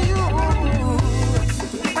for you.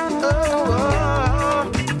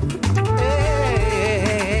 Oh, hey.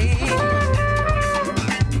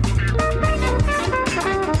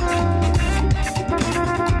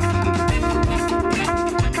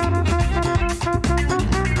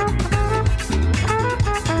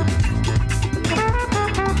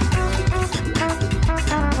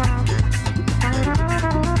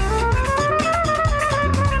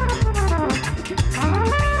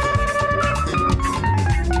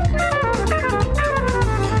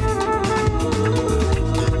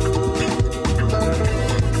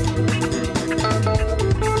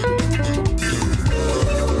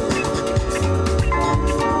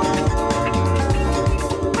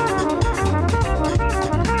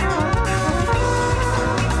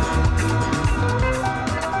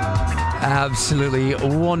 Absolutely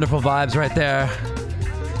wonderful vibes right there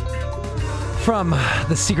from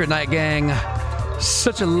the Secret Night Gang.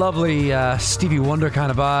 Such a lovely Stevie Wonder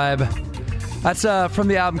kind of vibe. That's from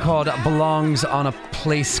the album called Belongs on a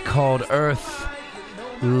Place Called Earth.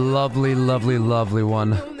 Lovely, lovely, lovely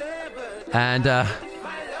one. And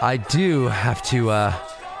I do have to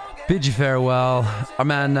bid you farewell. Our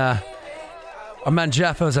man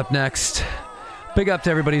Jeffo's up next. Big up to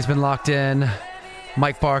everybody who's been locked in.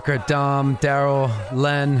 Mike Barker, Dom, Daryl,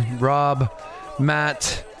 Len, Rob,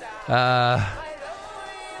 Matt. I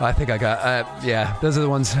think I got, yeah, those are the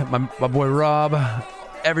ones. My boy Rob,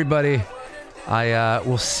 everybody. I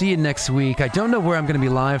will see you next week. I don't know where I'm going to be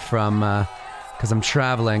live from because I'm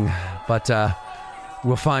traveling, but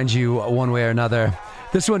we'll find you one way or another.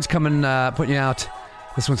 This one's coming, putting you out.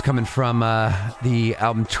 This one's coming from the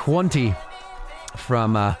album 20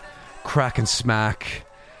 from Crack and Smack.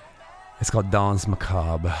 It's called Danse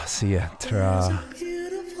Macabre. See ya. Ta-ra.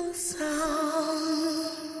 Beautiful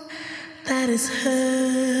sound that is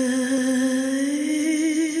heard.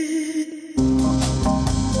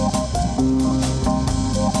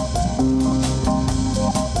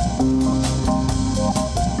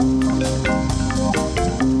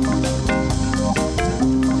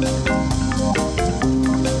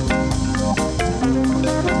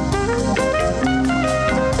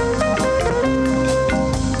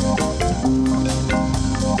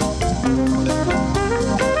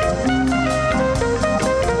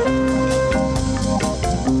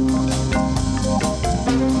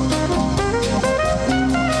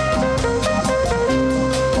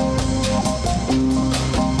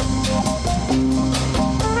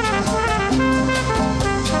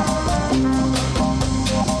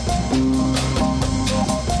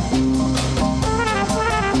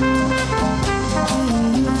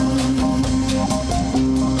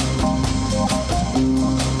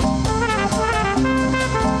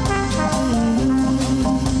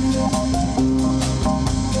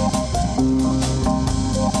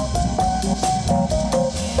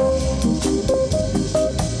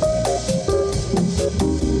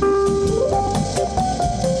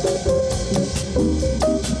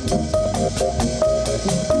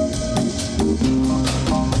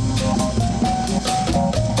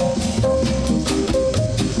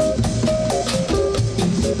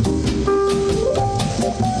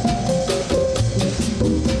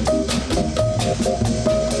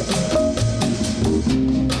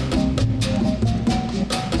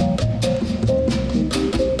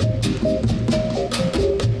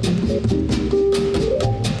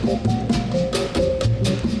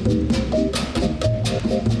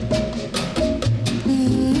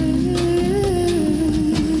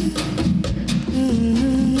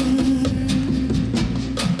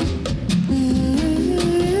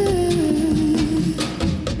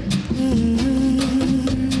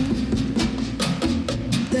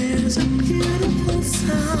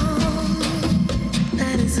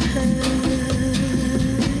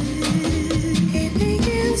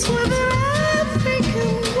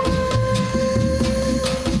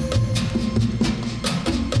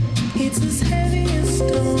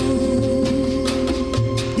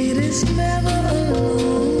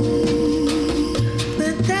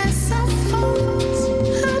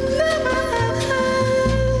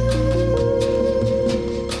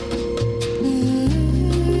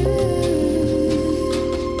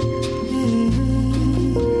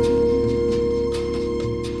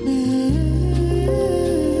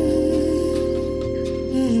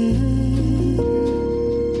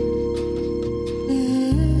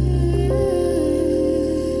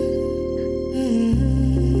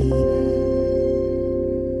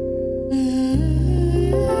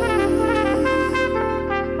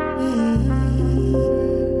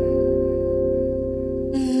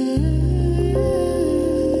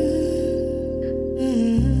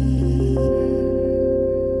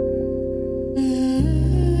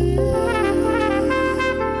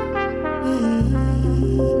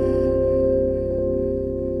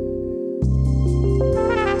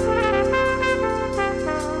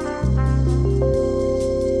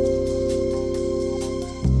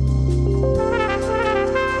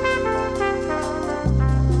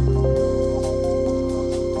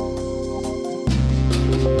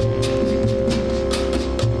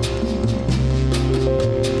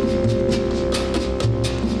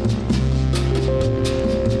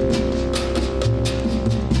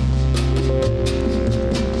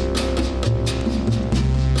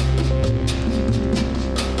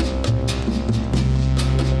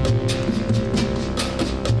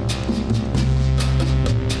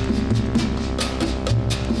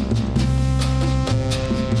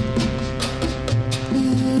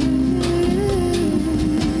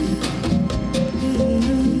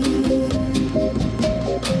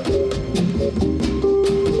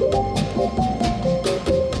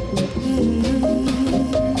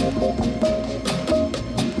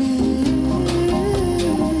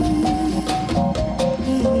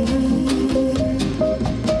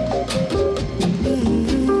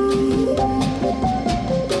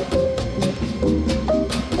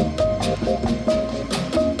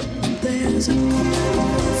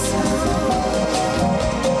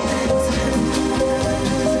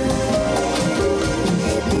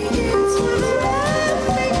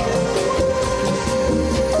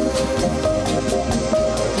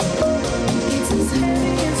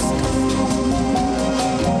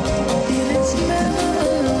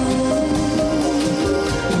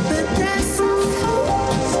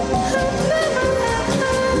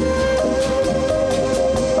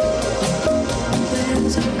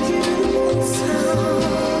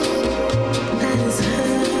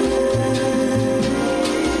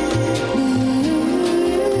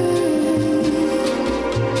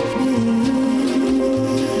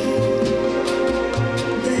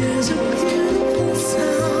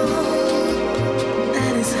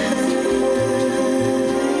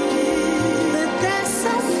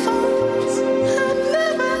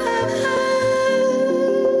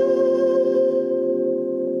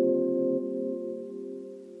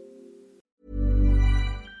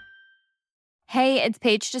 Hey, it's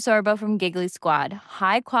Paige DeSorbo from Giggly Squad.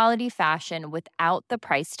 High quality fashion without the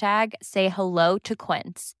price tag. Say hello to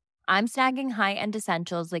Quince. I'm snagging high-end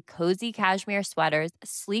essentials like cozy cashmere sweaters,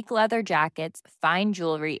 sleek leather jackets, fine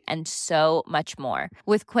jewelry, and so much more.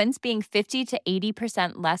 With Quince being 50 to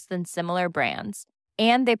 80% less than similar brands.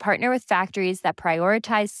 And they partner with factories that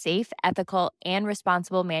prioritize safe, ethical, and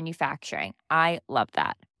responsible manufacturing. I love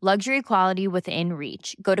that. Luxury quality within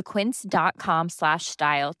reach. Go to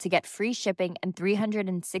quince.com/style to get free shipping and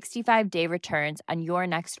 365-day returns on your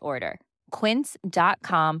next order.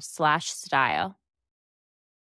 Quince.com/style.